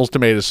of Campbell's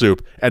tomato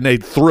soup, and they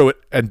threw it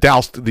and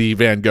doused the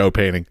Van Gogh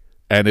painting.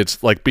 And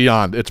it's like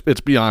beyond,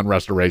 it's beyond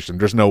restoration.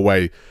 There's no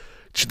way.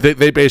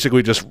 They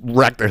basically just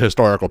wrecked a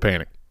historical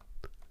painting.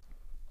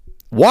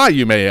 Why,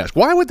 you may ask?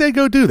 Why would they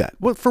go do that?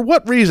 For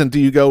what reason do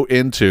you go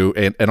into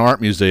an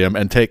art museum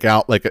and take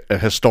out like a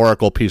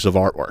historical piece of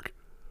artwork?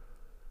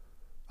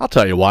 I'll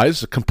tell you why.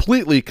 It's a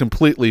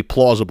completely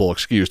plausible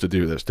excuse to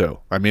do this too.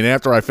 I mean,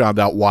 after I found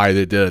out why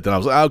they did it, then I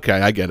was like,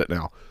 okay, I get it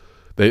now.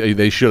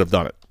 They should have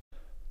done it.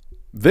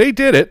 They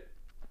did it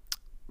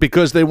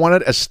because they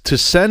wanted us to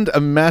send a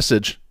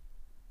message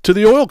to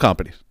the oil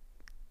companies.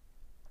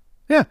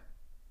 Yeah.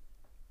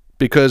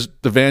 Because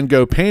the Van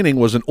Gogh painting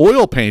was an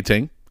oil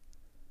painting.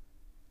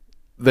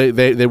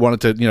 They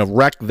wanted to,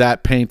 wreck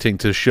that painting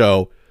to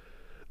show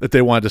that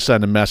they wanted to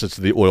send a message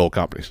to the oil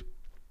companies.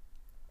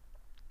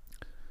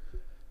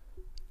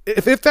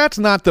 If that's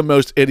not the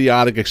most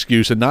idiotic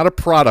excuse and not a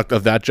product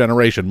of that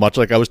generation, much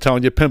like I was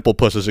telling you Pimple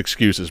Puss's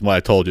excuses when I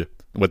told you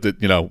with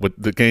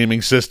the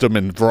gaming system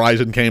and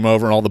Verizon came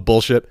over and all the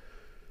bullshit.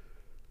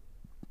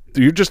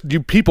 You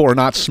people are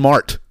not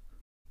smart.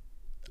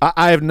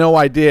 I have no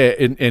idea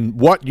in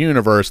what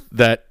universe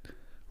that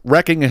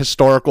wrecking a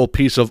historical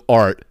piece of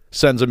art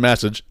sends a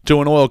message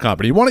to an oil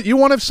company. You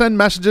want to send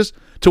messages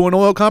to an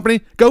oil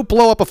company? Go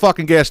blow up a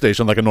fucking gas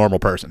station like a normal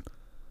person.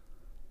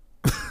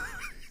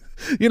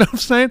 You know what I'm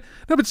saying?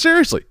 No, but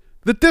seriously,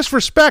 the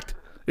disrespect,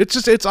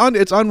 it's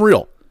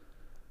unreal.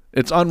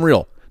 It's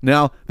unreal.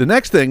 Now, the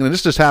next thing, and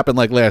this just happened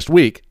like last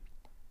week,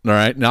 all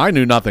right? Now, I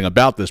knew nothing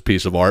about this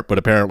piece of art, but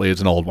apparently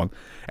it's an old one,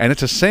 and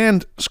it's a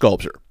sand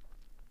sculpture.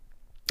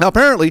 Now,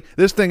 apparently,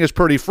 this thing is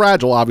pretty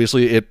fragile,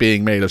 obviously, it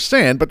being made of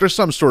sand, but there's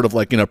some sort of,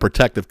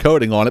 protective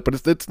coating on it, but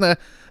it's not,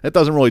 it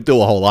doesn't really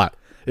do a whole lot.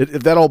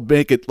 That'll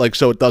make it,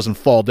 so it doesn't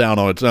fall down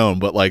on its own,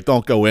 but,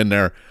 don't go in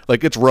there,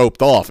 it's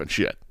roped off and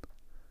shit.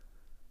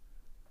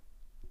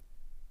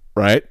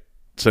 Right?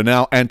 So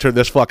now enter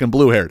this fucking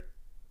blue-haired.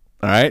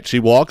 All right? She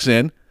walks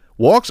in,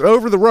 walks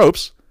over the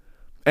ropes,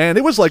 and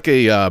it was like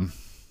a,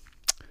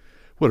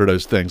 what are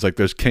those things? Like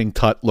those King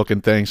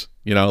Tut-looking things,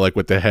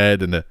 with the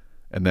head and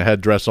the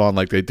headdress on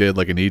like they did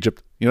in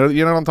Egypt. You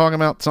know what I'm talking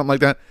about? Something like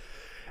that.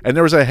 And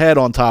there was a head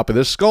on top of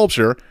this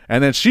sculpture,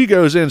 and then she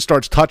goes in,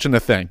 starts touching the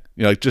thing,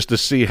 just to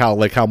see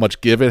how much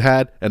give it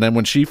had. And then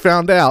when she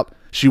found out,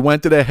 she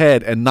went to the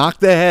head and knocked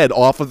the head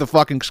off of the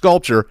fucking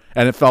sculpture,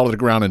 and it fell to the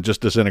ground and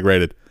just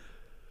disintegrated.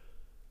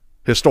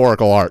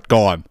 Historical art,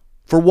 gone.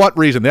 For what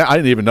reason? I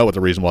didn't even know what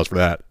the reason was for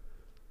that.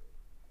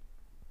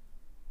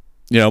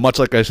 Much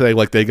like I say,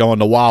 they go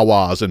into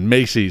Wawa's and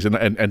Macy's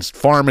and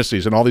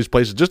pharmacies and all these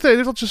places.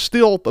 They'll just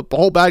steal the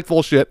whole bag full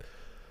of shit.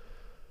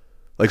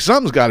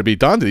 Something's got to be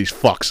done to these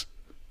fucks.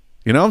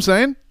 You know what I'm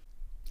saying?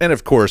 And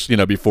of course,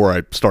 before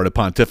I started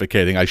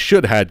pontificating, I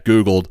should have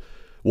Googled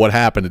what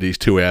happened to these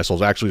 2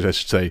 assholes. Actually, I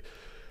should say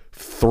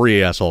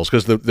 3 assholes,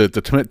 because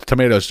the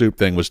tomato soup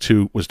thing was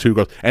too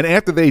gross. And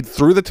after they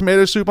threw the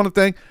tomato soup on the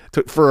thing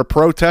for a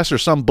protest or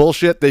some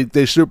bullshit,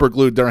 they super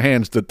glued their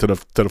hands to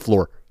the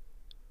floor.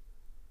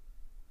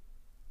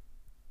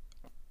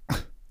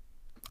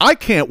 I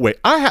can't wait.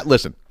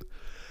 Listen.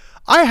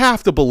 I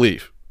have to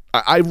believe.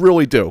 I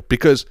really do,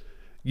 because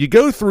you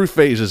go through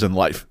phases in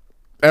life.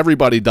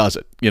 Everybody does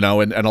it, and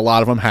a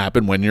lot of them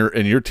happen when you're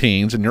in your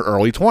teens and your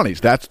early 20s.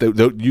 That's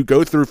you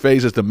go through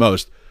phases the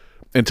most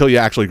until you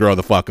actually grow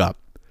the fuck up.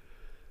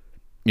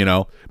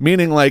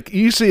 Meaning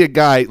you see a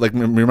guy,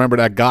 remember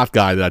that goth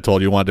guy that I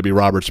told you wanted to be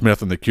Robert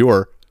Smith in The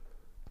Cure?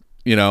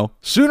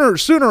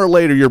 Sooner or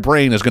later your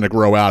brain is going to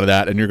grow out of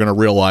that, and you're going to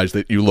realize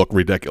that you look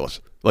ridiculous.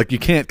 You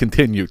can't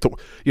continue to,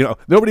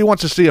 nobody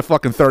wants to see a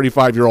fucking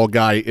 35-year-old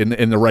guy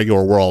in the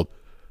regular world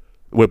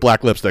with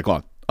black lipstick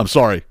on. I'm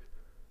sorry.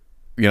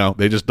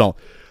 They just don't.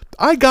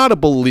 I gotta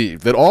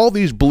believe that all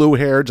these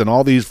blue-hairs and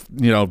all these,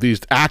 these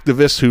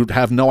activists who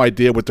have no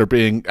idea what they're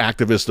being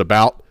activists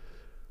about,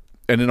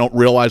 and they don't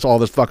realize all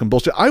this fucking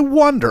bullshit. I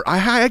wonder,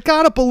 I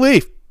gotta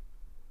believe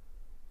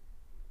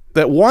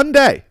that one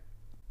day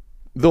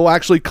they'll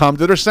actually come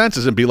to their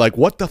senses and be like,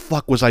 what the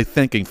fuck was I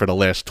thinking for the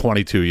last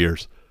 22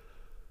 years?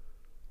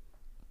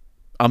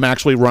 I'm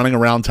actually running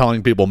around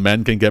telling people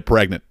men can get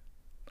pregnant.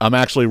 I'm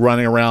actually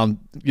running around,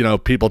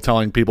 people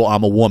telling people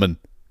I'm a woman.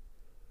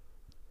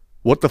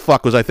 What the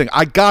fuck was I thinking?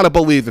 I gotta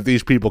believe that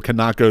these people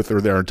cannot go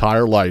through their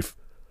entire life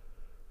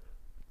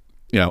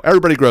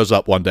everybody grows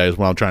up one day is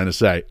what I'm trying to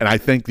say. And I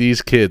think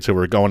these kids who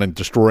are going and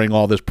destroying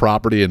all this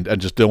property and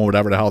just doing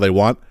whatever the hell they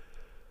want,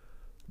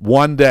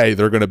 one day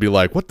they're going to be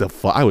like, what the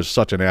fuck? I was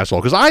such an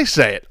asshole. Because I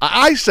say it.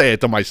 I say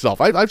it to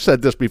myself. I've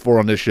said this before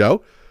on this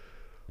show.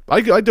 I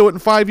do it in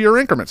 5-year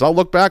increments. I'll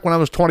look back when I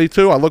was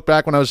 22. I'll look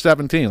back when I was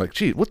 17. Like,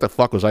 gee, what the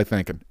fuck was I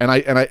thinking? And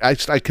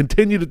I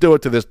continue to do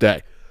it to this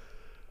day.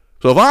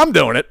 So if I'm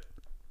doing it,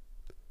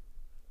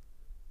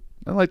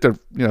 I like to,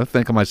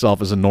 think of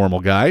myself as a normal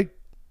guy.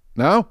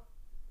 No?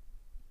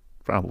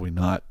 Probably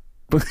not.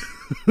 But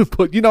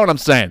you know what I'm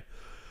saying.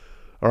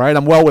 All right?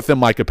 I'm well within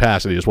my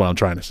capacity is what I'm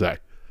trying to say.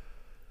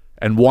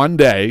 And one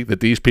day that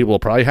these people will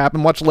probably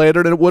happen much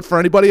later than it would for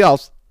anybody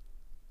else.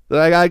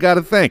 That I got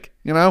to think,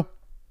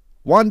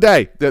 One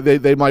day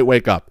they might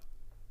wake up.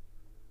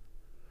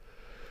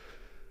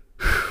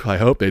 I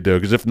hope they do,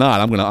 because if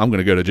not, I'm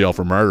gonna go to jail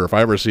for murder if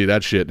I ever see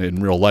that shit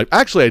in real life.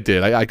 Actually, I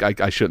did.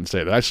 I shouldn't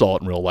say that. I saw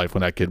it in real life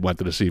when that kid went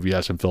to the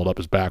CVS and filled up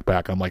his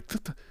backpack. I'm like,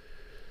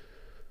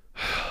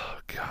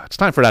 God, it's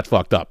time for that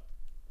fucked up.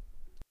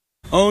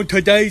 On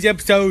today's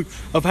episode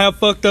of How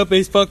Fucked Up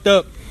Is Fucked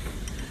Up.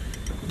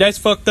 That's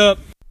fucked up.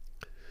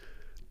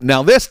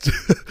 Now this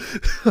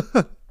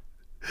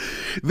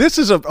this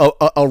is a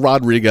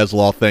Rodriguez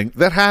Law thing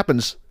that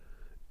happens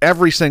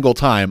every single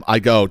time I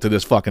go to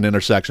this fucking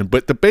intersection.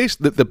 But the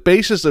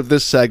basis of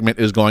this segment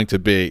is going to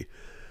be,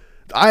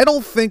 I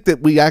don't think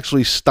that we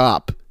actually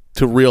stop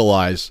to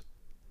realize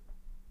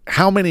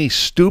how many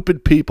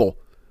stupid people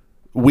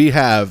we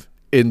have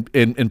in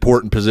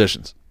important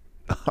positions.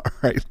 All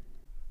right.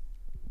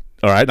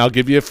 And I'll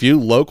give you a few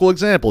local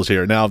examples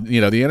here. Now,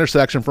 the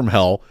intersection from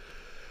hell,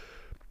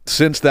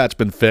 since that's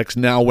been fixed,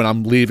 now when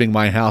I'm leaving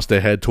my house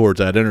to head towards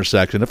that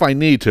intersection, if I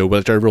need to,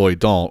 which I really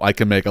don't, I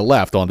can make a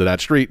left onto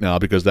that street now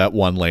because that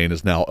one lane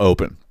is now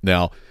open.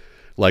 Now,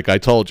 like I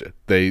told you,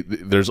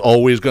 there's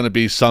always going to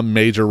be some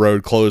major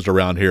road closed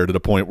around here to the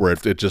point where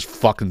it just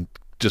fucking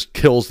just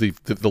kills the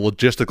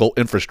logistical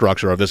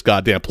infrastructure of this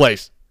goddamn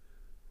place.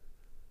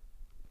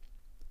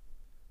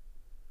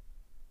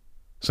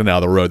 So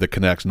now the road that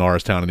connects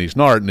Norristown and East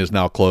Norriton is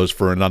now closed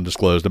for an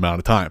undisclosed amount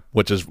of time,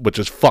 which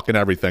is fucking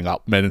everything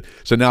up. Man,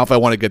 so now if I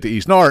want to get to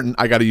East Norriton,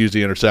 I got to use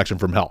the intersection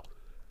from hell.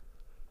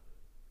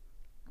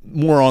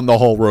 More on the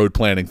whole road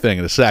planning thing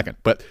in a second.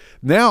 But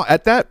now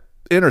at that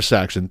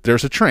intersection,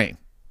 there's a train.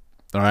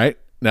 All right?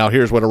 Now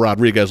here's what a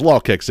Rodriguez Law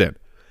kicks in.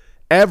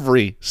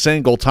 Every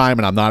single time,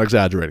 and I'm not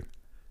exaggerating,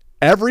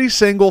 every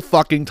single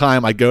fucking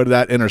time I go to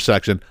that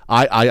intersection,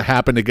 I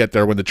happen to get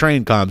there when the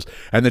train comes,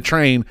 and the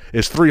train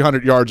is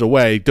 300 yards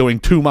away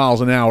doing 2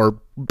 miles an hour,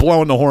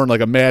 blowing the horn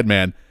like a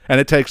madman, and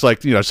it takes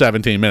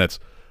 17 minutes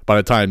by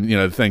the time,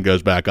 the thing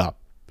goes back up.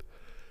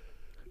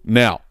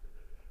 Now,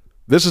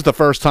 this is the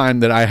first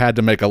time that I had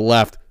to make a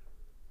left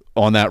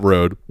on that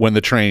road when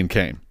the train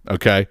came,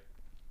 okay?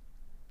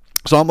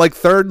 So I'm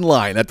third in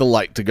line at the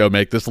light to go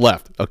make this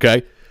left,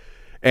 okay?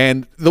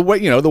 And the way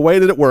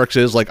that it works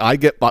is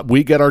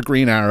we get our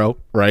green arrow,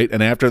 right?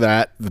 And after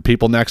that, the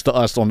people next to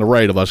us on the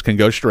right of us can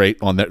go straight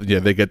on that. Yeah,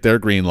 they get their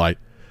green light.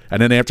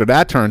 And then after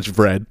that turns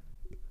red,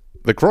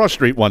 the cross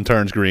street one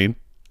turns green,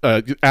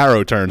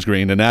 arrow turns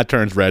green, and that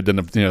turns red. Then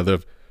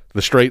the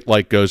straight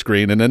light goes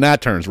green, and then that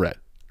turns red,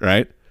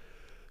 right?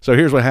 So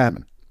here's what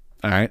happened.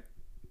 All right,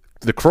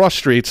 the cross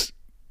street's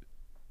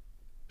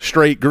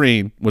straight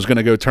green was going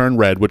to go turn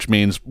red, which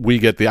means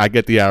I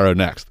get the arrow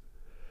next.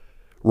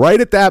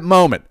 Right at that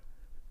moment,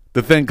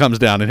 the thing comes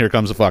down, and here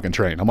comes the fucking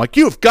train. I'm like,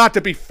 you've got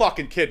to be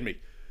fucking kidding me.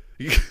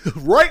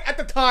 Right at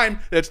the time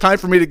it's time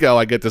for me to go,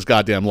 I get this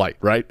goddamn light,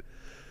 right?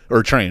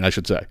 Or train, I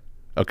should say.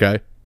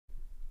 Okay?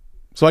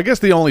 So I guess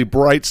the only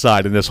bright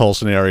side in this whole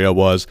scenario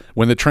was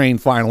when the train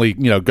finally,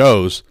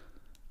 goes,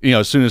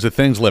 as soon as the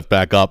things lift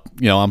back up,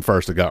 I'm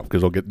first to go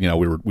because we'll get,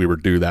 we were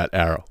due that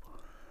arrow.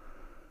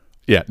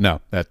 Yeah,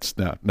 nope.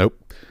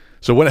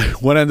 So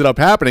what ended up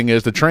happening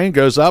is the train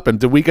goes up, and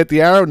did we get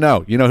the arrow?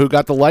 No. You know who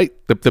got the light?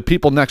 The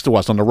people next to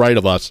us on the right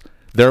of us,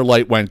 their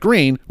light went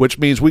green, which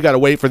means we got to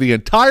wait for the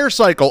entire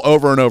cycle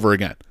over and over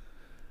again.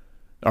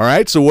 All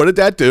right, so what did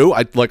that do?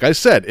 Like I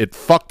said, it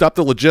fucked up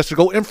the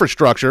logistical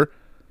infrastructure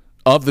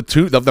of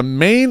the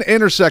main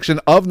intersection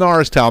of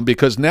Norristown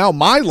because now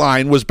my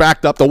line was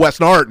backed up to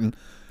West Norriton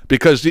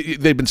because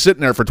they've been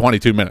sitting there for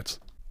 22 minutes.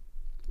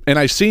 And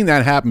I've seen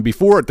that happen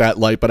before at that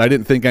light, but I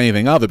didn't think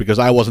anything of it because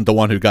I wasn't the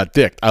one who got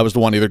dicked. I was the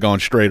one either going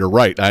straight or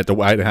right. I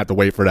didn't have to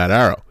wait for that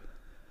arrow.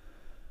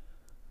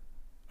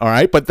 All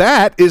right, but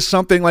that is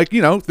something like,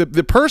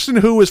 the person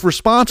who is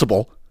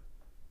responsible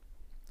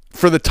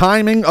for the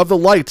timing of the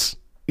lights,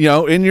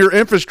 in your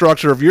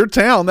infrastructure of your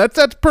town,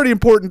 that's pretty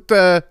important.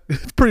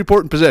 Pretty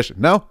important position.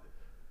 No.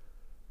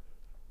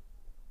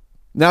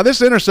 Now,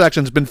 this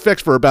intersection's been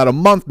fixed for about a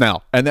month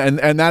now, and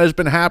that has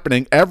been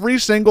happening every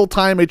single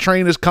time a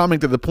train is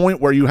coming to the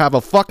point where you have a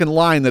fucking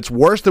line that's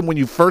worse than when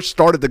you first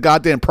started the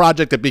goddamn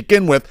project to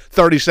begin with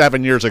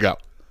 37 years ago.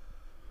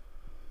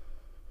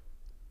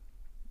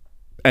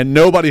 And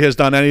nobody has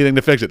done anything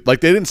to fix it. They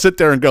didn't sit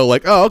there and go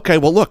oh, okay,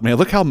 well, look, man,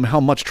 look how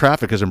much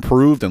traffic has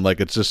improved and,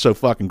 it's just so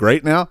fucking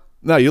great now.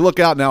 No, you look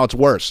out now, it's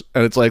worse.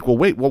 And it's like, well,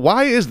 wait, well,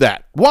 why is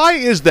that? Why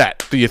is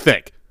that, do you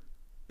think?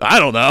 I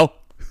don't know.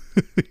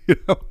 You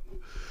know?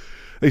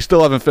 They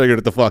still haven't figured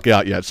it the fuck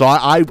out yet. So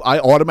I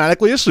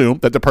automatically assume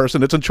that the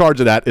person that's in charge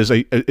of that is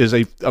a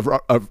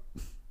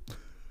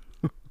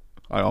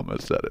I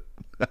almost said it.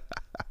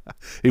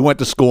 He went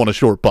to school on a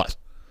short bus.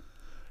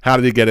 How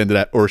did he get into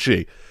that, or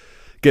she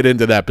get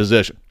into that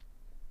position?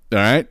 All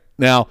right.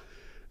 Now,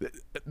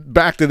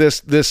 back to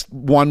this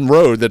one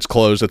road that's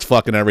closed that's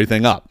fucking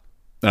everything up.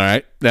 All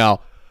right.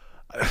 Now,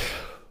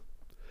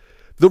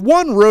 the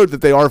one road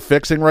that they are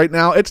fixing right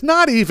now, it's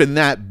not even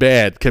that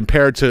bad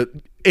compared to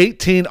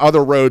 18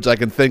 other roads I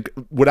can think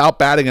without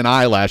batting an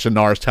eyelash in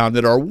Norristown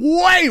that are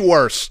way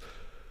worse.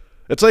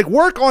 It's like,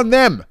 work on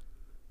them.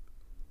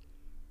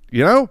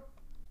 You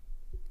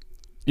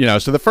know,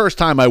 so the first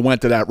time I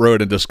went to that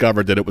road and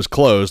discovered that it was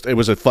closed, it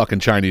was a fucking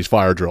Chinese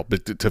fire drill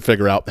to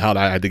figure out how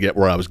I had to get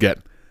where I was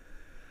getting.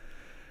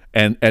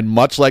 And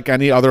much like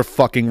any other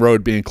fucking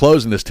road being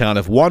closed in this town,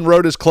 if one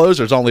road is closed,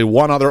 there's only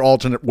one other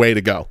alternate way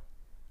to go.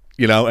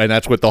 You know, and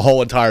that's what the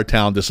whole entire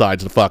town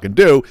decides to fucking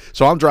do.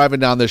 So I'm driving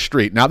down this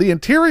street. Now, the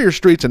interior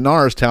streets in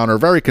Norristown are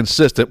very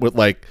consistent with,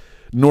 like,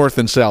 North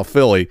and South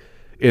Philly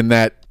in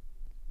that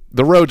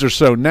the roads are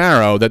so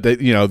narrow that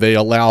they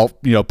allow,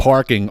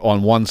 parking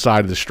on one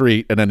side of the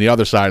street, and then the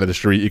other side of the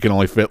street you can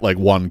only fit like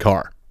one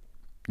car.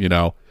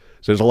 So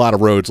there's a lot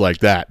of roads like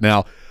that.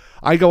 Now,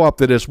 I go up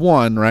to this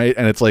one, right,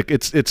 and it's like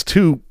it's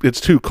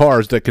two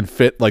cars that can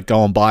fit like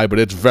going by, but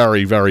it's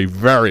very, very,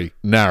 very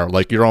narrow.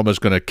 Like you're almost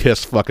gonna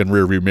kiss fucking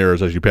rearview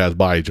mirrors as you pass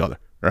by each other,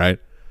 right?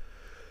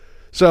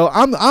 So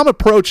I'm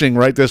approaching,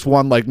 right, this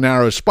one, like,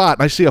 narrow spot,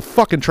 and I see a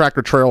fucking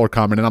tractor-trailer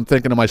coming, and I'm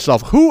thinking to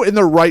myself, who in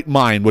their right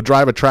mind would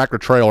drive a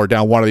tractor-trailer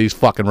down one of these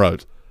fucking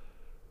roads?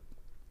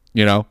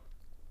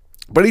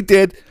 But he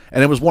did,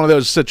 and it was one of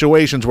those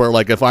situations where,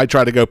 like, if I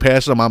try to go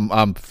past him,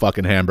 I'm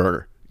fucking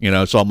hamburger,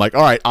 So I'm like,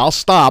 all right, I'll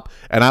stop,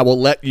 and I will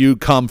let you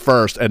come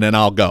first, and then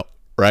I'll go,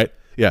 right?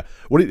 Yeah.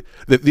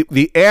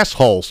 The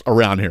assholes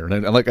around here,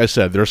 and like I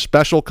said, there are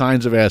special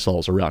kinds of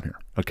assholes around here,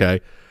 okay?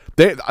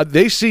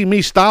 They see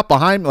me stop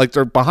behind, like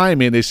they're behind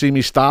me, and they see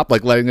me stop,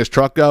 like letting this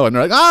truck go, and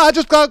they're like, I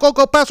just go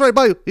pass right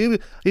by you.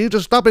 He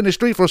just stopped in the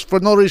street for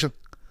no reason.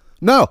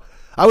 No,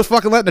 I was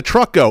fucking letting the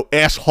truck go,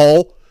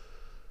 asshole.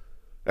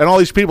 And all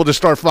these people just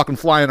start fucking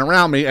flying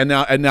around me, and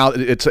now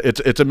it's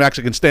a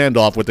Mexican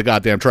standoff with the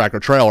goddamn tractor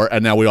trailer,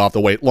 and now we all have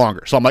to wait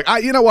longer. So I'm like,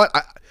 you know what?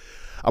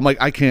 I'm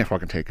like, I can't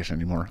fucking take this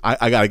anymore.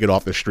 I got to get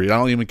off this street. I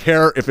don't even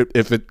care if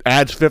it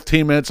adds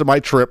 15 minutes of my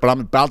trip, but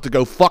I'm about to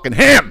go fucking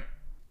ham.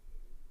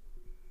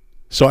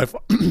 So I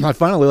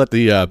finally let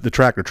the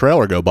tractor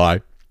trailer go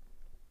by,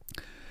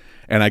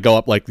 and I go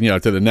up to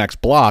the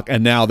next block,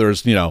 and now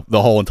there's the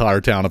whole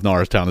entire town of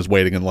Norristown is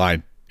waiting in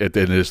line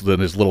in this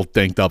little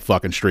dinked up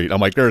fucking street.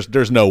 I'm like,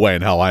 there's no way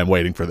in hell I am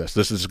waiting for this.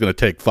 This is going to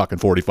take fucking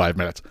 45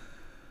 minutes.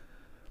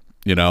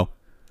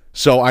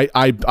 So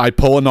I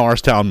pull a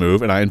Norristown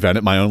move, and I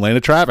invented my own lane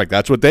of traffic.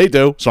 That's what they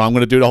do. So I'm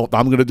going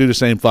to do the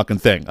same fucking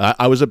thing.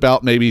 I was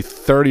about maybe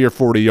 30 or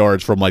 40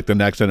 yards from like the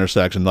next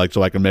intersection, like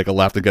so I can make a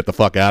left and get the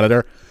fuck out of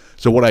there.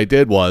 So what I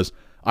did was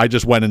I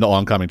just went into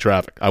oncoming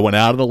traffic. I went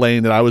out of the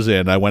lane that I was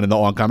in. I went into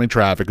oncoming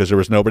traffic because there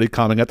was nobody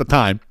coming at the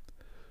time.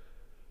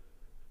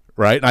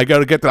 Right? And I go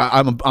to get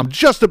I'm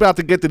just about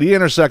to get to the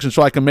intersection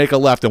so I can make a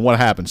left, and what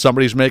happens?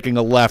 Somebody's making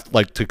a left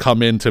like to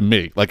come into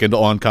me, like into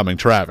oncoming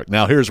traffic.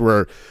 Now here's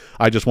where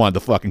I just wanted to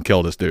fucking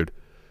kill this dude.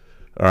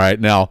 All right.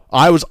 Now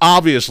I was it's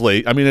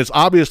obviously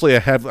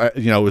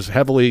it was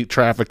heavily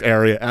trafficked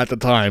area at the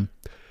time,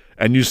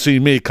 and you see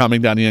me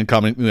coming down the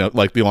incoming,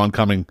 like the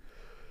oncoming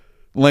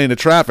lane of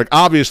traffic.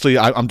 Obviously,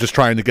 I'm just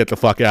trying to get the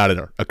fuck out of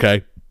there,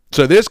 okay?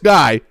 So this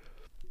guy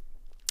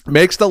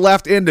makes the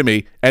left into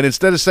me, and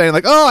instead of saying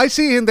like, oh, I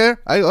see him there,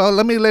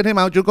 let me let him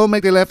out, you go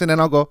make the left, and then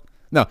I'll go.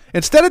 No,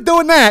 instead of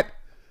doing that,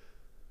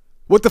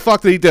 what the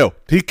fuck did he do?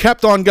 He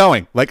kept on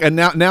going, like, and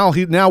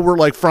now we're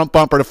like front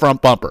bumper to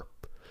front bumper,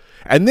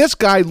 and this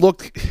guy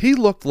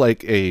looked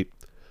like a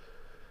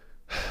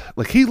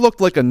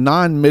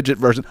non-midget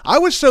version. I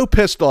was so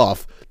pissed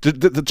off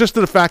just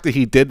to the fact that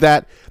he did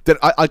that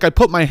I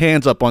put my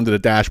hands up onto the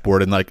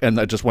dashboard and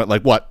I just went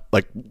like, what?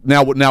 Like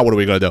now what are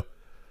we gonna do?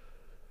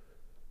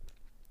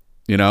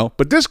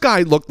 But this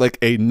guy looked like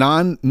a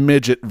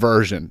non-midget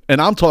version,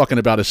 and I'm talking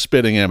about a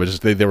spitting image.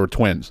 They were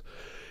twins.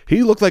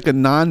 He looked like a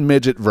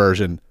non-midget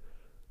version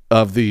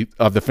of the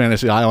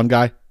Fantasy Island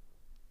guy.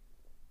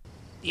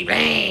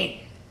 Elaine.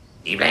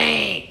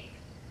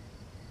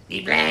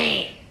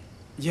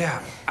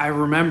 Yeah, I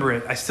remember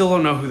it. I still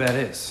don't know who that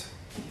is.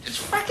 It's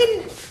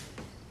fucking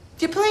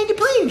the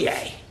plane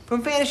guy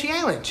from Fantasy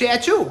Island.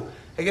 Chachu.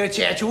 I got a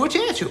Chachu or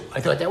Chachu.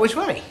 I thought that was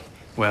funny.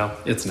 Well,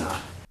 it's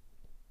not.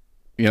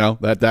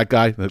 That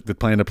guy that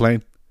playing the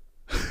plane,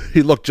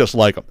 he looked just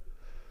like him.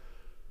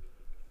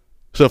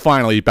 So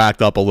finally he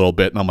backed up a little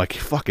bit, and I'm like,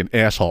 you fucking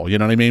asshole, you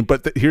know what I mean?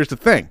 But here's the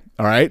thing,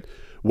 all right?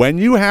 When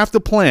you have to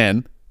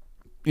plan,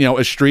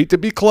 a street to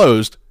be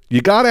closed,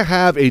 you got to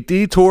have a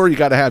detour, you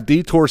got to have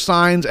detour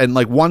signs and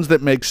like ones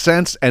that make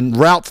sense and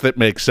routes that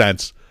make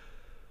sense.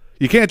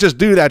 You can't just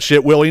do that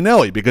shit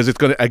willy-nilly because it's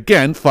going to,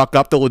 again, fuck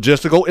up the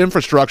logistical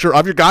infrastructure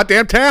of your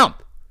goddamn town.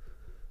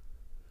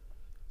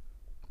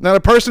 Now,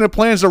 the person that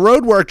plans the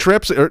roadwork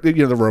trips, or the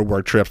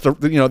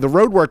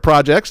roadwork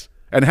projects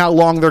and how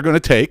long they're going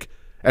to take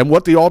and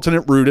what the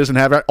alternate route is and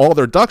have all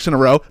their ducks in a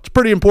row, it's a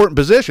pretty important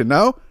position,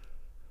 no?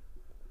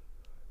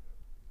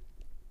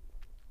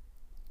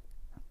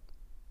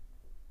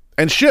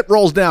 And shit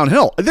rolls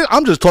downhill.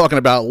 I'm just talking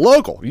about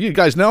local. You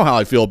guys know how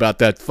I feel about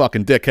that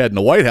fucking dickhead in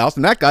the White House,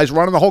 and that guy's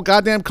running the whole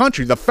goddamn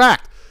country. The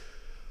fact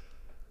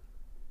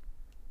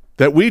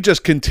that we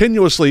just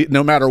continuously,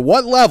 no matter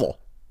what level,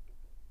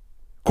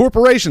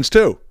 corporations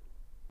too,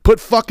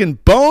 put fucking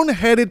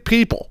boneheaded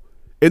people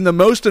in the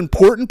most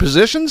important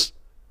positions,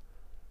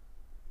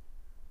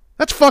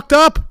 that's fucked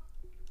up.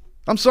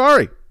 I'm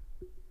sorry.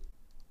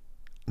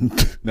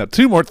 Now,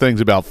 2 more things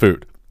about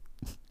food.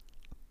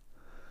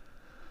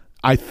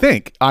 I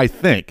think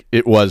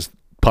it was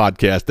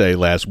podcast day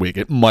last week.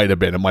 It might have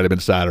been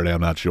Saturday. I'm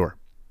not sure.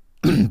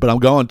 But I'm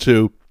going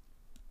to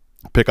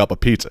pick up a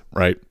pizza,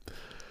 right?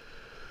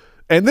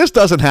 And this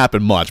doesn't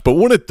happen much, but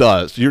when it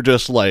does, you're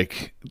just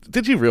like,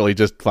 did you really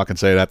just fucking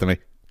say that to me?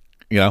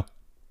 You know?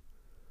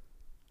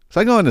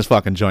 So I go in this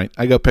fucking joint.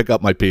 I go pick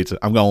up my pizza.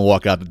 I'm going to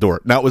walk out the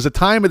door. Now, it was a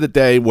time of the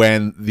day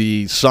when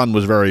the sun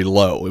was very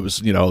low. It was,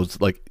 it was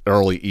like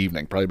early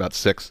evening, probably about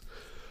 6,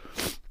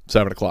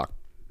 7 o'clock.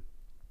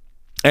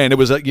 And it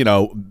was,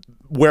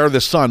 where the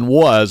sun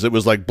was, it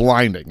was like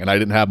blinding, and I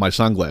didn't have my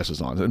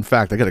sunglasses on. In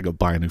fact, I got to go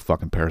buy a new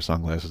fucking pair of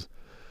sunglasses.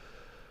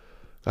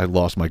 I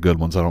lost my good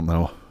ones. I don't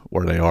know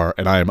where they are,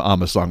 and I'm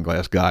a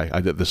sunglass guy.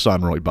 The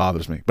sun really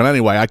bothers me. But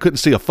anyway, I couldn't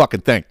see a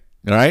fucking thing,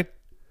 all right?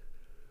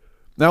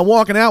 Now, I'm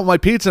walking out with my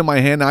pizza in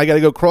my hand. Now, I got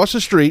to go across the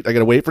street. I got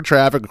to wait for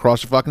traffic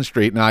across the fucking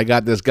street. Now, I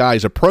got this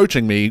guy's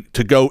approaching me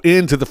to go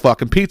into the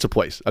fucking pizza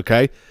place,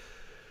 okay?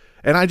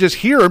 And I just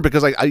hear him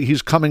because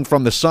he's coming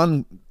from the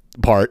sun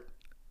part.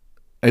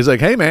 He's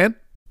like, hey, man.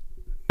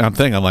 And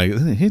I'm like,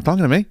 he's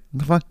talking to me? What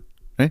the fuck?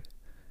 Hey?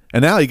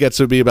 And now he gets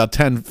to be about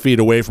 10 feet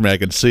away from me. I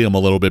can see him a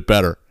little bit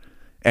better.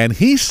 And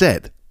he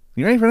said,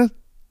 you ready for this?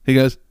 He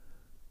goes,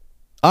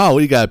 oh,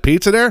 you got a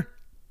pizza there?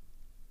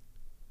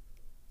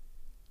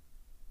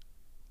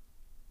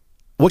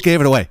 What gave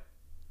it away?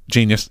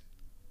 Genius.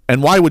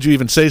 And why would you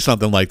even say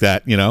something like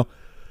that,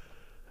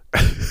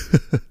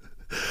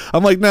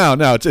 I'm like, no,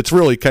 it's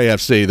really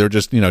KFC. They're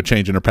just,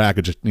 changing their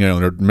package,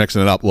 they're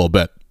mixing it up a little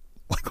bit.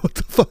 Like, what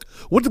the fuck?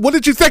 What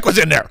did you think was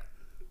in there?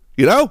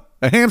 A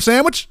ham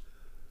sandwich?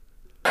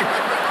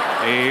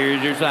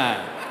 Here's your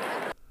sign.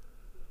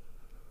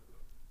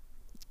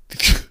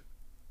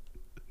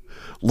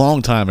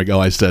 Long time ago,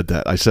 I said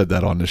that. I said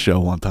that on the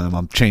show one time.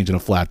 I'm changing a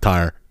flat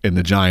tire in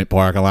the Giant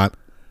parking lot,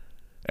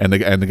 and the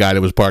guy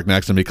that was parked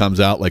next to me comes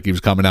out like he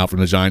was coming out from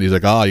the Giant. He's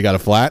like, "Oh, you got a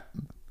flat?"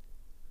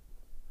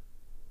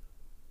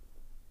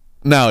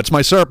 No, it's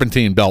my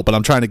serpentine belt, but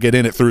I'm trying to get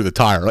in it through the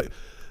tire. Like,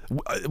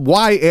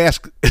 why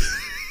ask?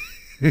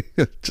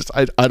 Just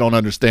I don't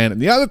understand.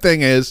 And the other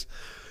thing is,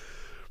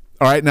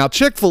 all right, now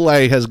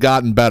Chick-fil-A has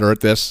gotten better at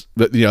this.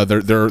 But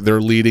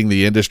they're leading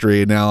the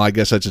industry now, I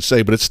guess I should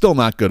say, but it's still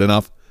not good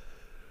enough.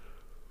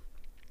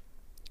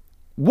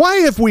 Why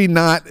have we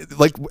not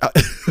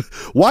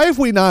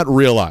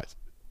realized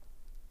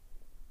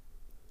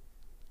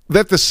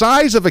that the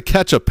size of a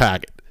ketchup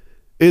packet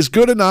is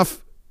good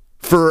enough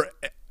for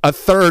a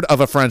third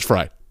of a French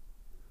fry?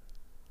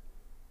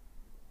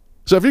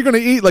 So if you're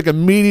going to eat like a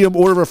medium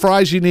order of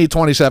fries, you need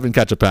 27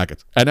 ketchup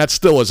packets, and that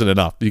still isn't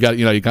enough. You got,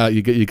 you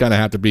kind of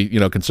have to be,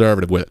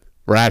 conservative with it,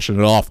 ration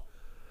it off.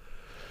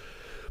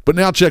 But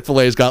now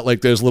Chick-fil-A's got like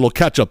those little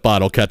ketchup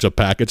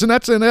packets, and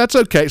that's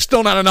okay.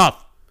 Still not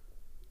enough.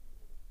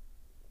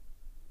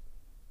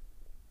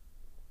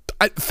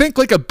 I think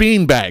like a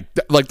bean bag,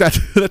 like that's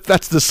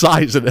the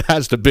size that it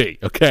has to be.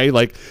 Okay,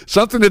 like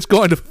something that's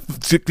going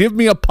to give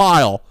me a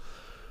pile.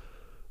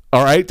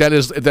 All right, that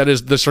is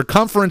the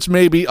circumference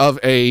maybe of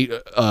a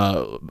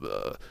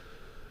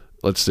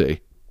let's see,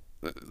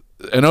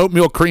 an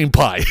oatmeal cream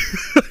pie,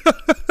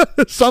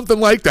 something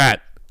like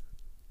that.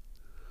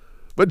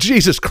 But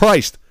Jesus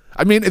Christ,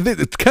 I mean,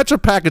 the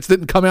ketchup packets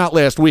didn't come out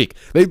last week.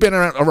 They've been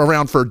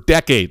around for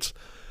decades,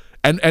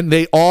 and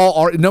they all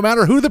are. No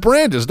matter who the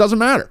brand is, it doesn't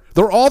matter.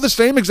 They're all the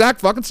same exact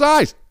fucking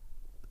size.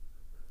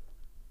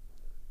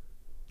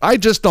 I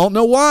just don't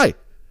know why.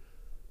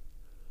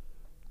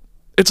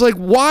 It's like,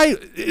 why?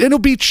 It'll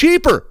be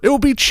cheaper. It will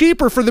be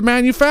cheaper for the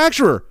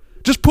manufacturer.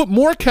 Just put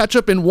more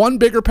ketchup in one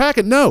bigger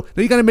packet. No.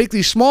 Then you got to make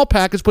these small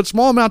packets, put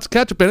small amounts of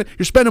ketchup in it.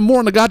 You're spending more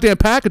on the goddamn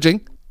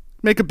packaging.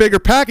 Make a bigger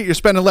packet. You're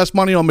spending less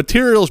money on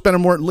materials,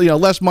 spending more,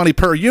 less money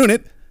per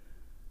unit.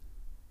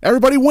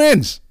 Everybody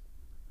wins.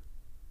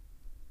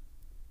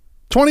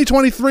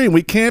 2023, and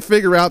we can't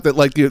figure out that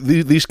like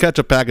these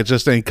ketchup packets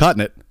just ain't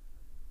cutting it.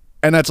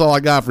 And that's all I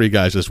got for you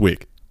guys this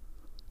week.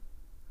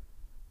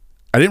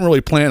 I didn't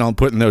really plan on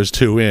putting those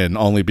 2 in,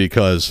 only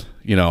because,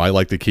 I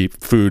like to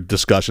keep food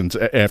discussions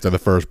after the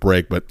first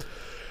break, but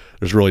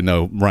there's really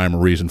no rhyme or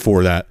reason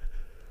for that.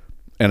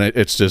 And it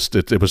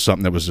was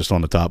something that was just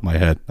on the top of my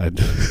head.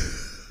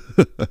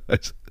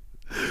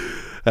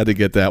 Had to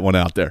get that one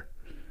out there.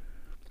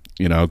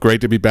 You know,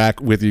 great to be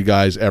back with you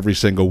guys every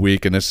single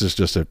week, and this is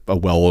just a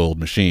well-oiled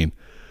machine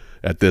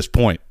at this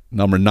point.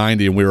 Number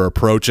 90, and we were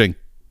approaching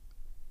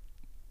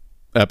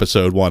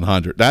episode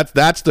 100.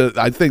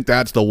 I think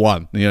that's the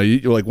one. You know,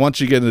 you like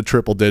once you get into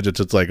triple digits,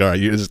 it's like, all right,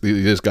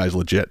 this guy's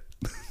legit.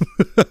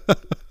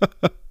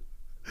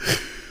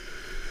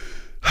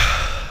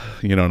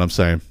 You know what I'm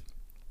saying?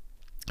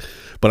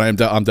 But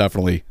I'm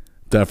definitely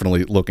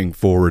looking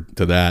forward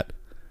to that.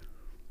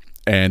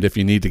 And if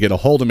you need to get a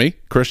hold of me,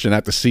 Christian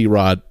at the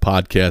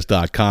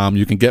CRodPodcast.com.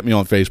 You can get me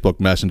on Facebook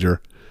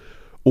Messenger,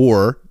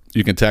 or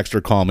you can text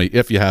or call me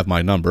if you have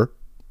my number.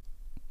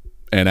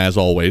 And as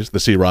always, the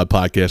C-Rod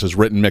Podcast is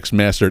written, mixed,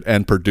 mastered,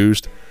 and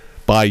produced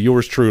by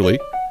yours truly.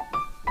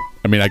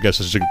 I mean, I guess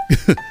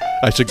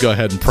I should go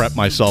ahead and prep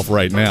myself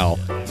right now.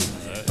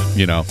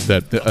 You know,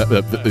 that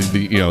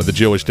the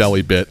Jewish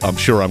deli bit, I'm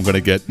sure I'm going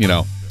to get,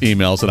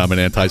 emails that I'm an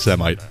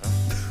anti-Semite.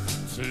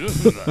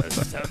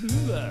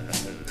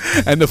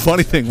 And the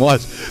funny thing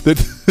was that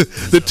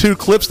the two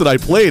clips that I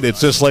played, it's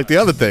just like the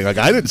other thing. Like,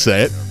 I didn't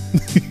say it.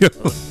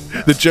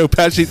 The Joe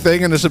Pesci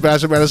thing and the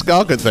Sebastian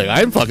Maniscalco thing. I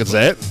didn't fucking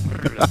say it.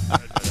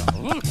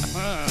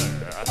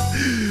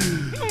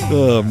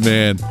 Oh,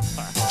 man.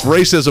 It's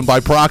racism by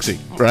proxy,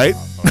 right?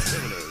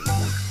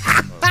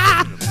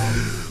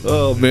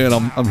 Oh, man,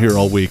 I'm here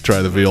all week.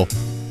 Try the veal.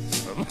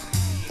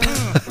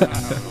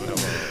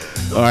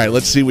 All right,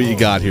 let's see what you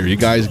got here. You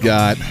guys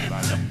got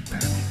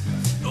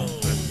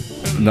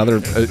another,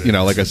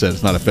 like I said,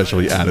 it's not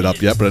officially added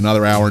up yet, but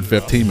another hour and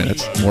 15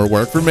 minutes. More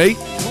work for me,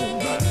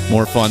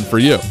 more fun for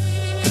you.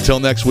 Until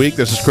next week,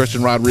 this is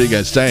Christian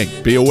Rodriguez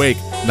saying, be awake,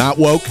 not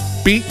woke,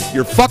 beat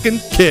your fucking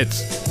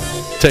kids.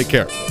 Take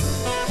care.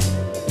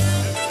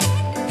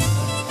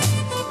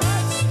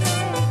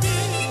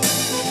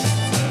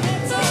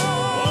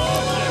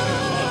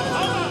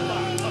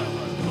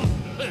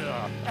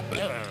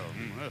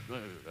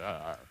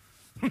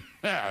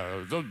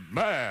 The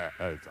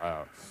bad.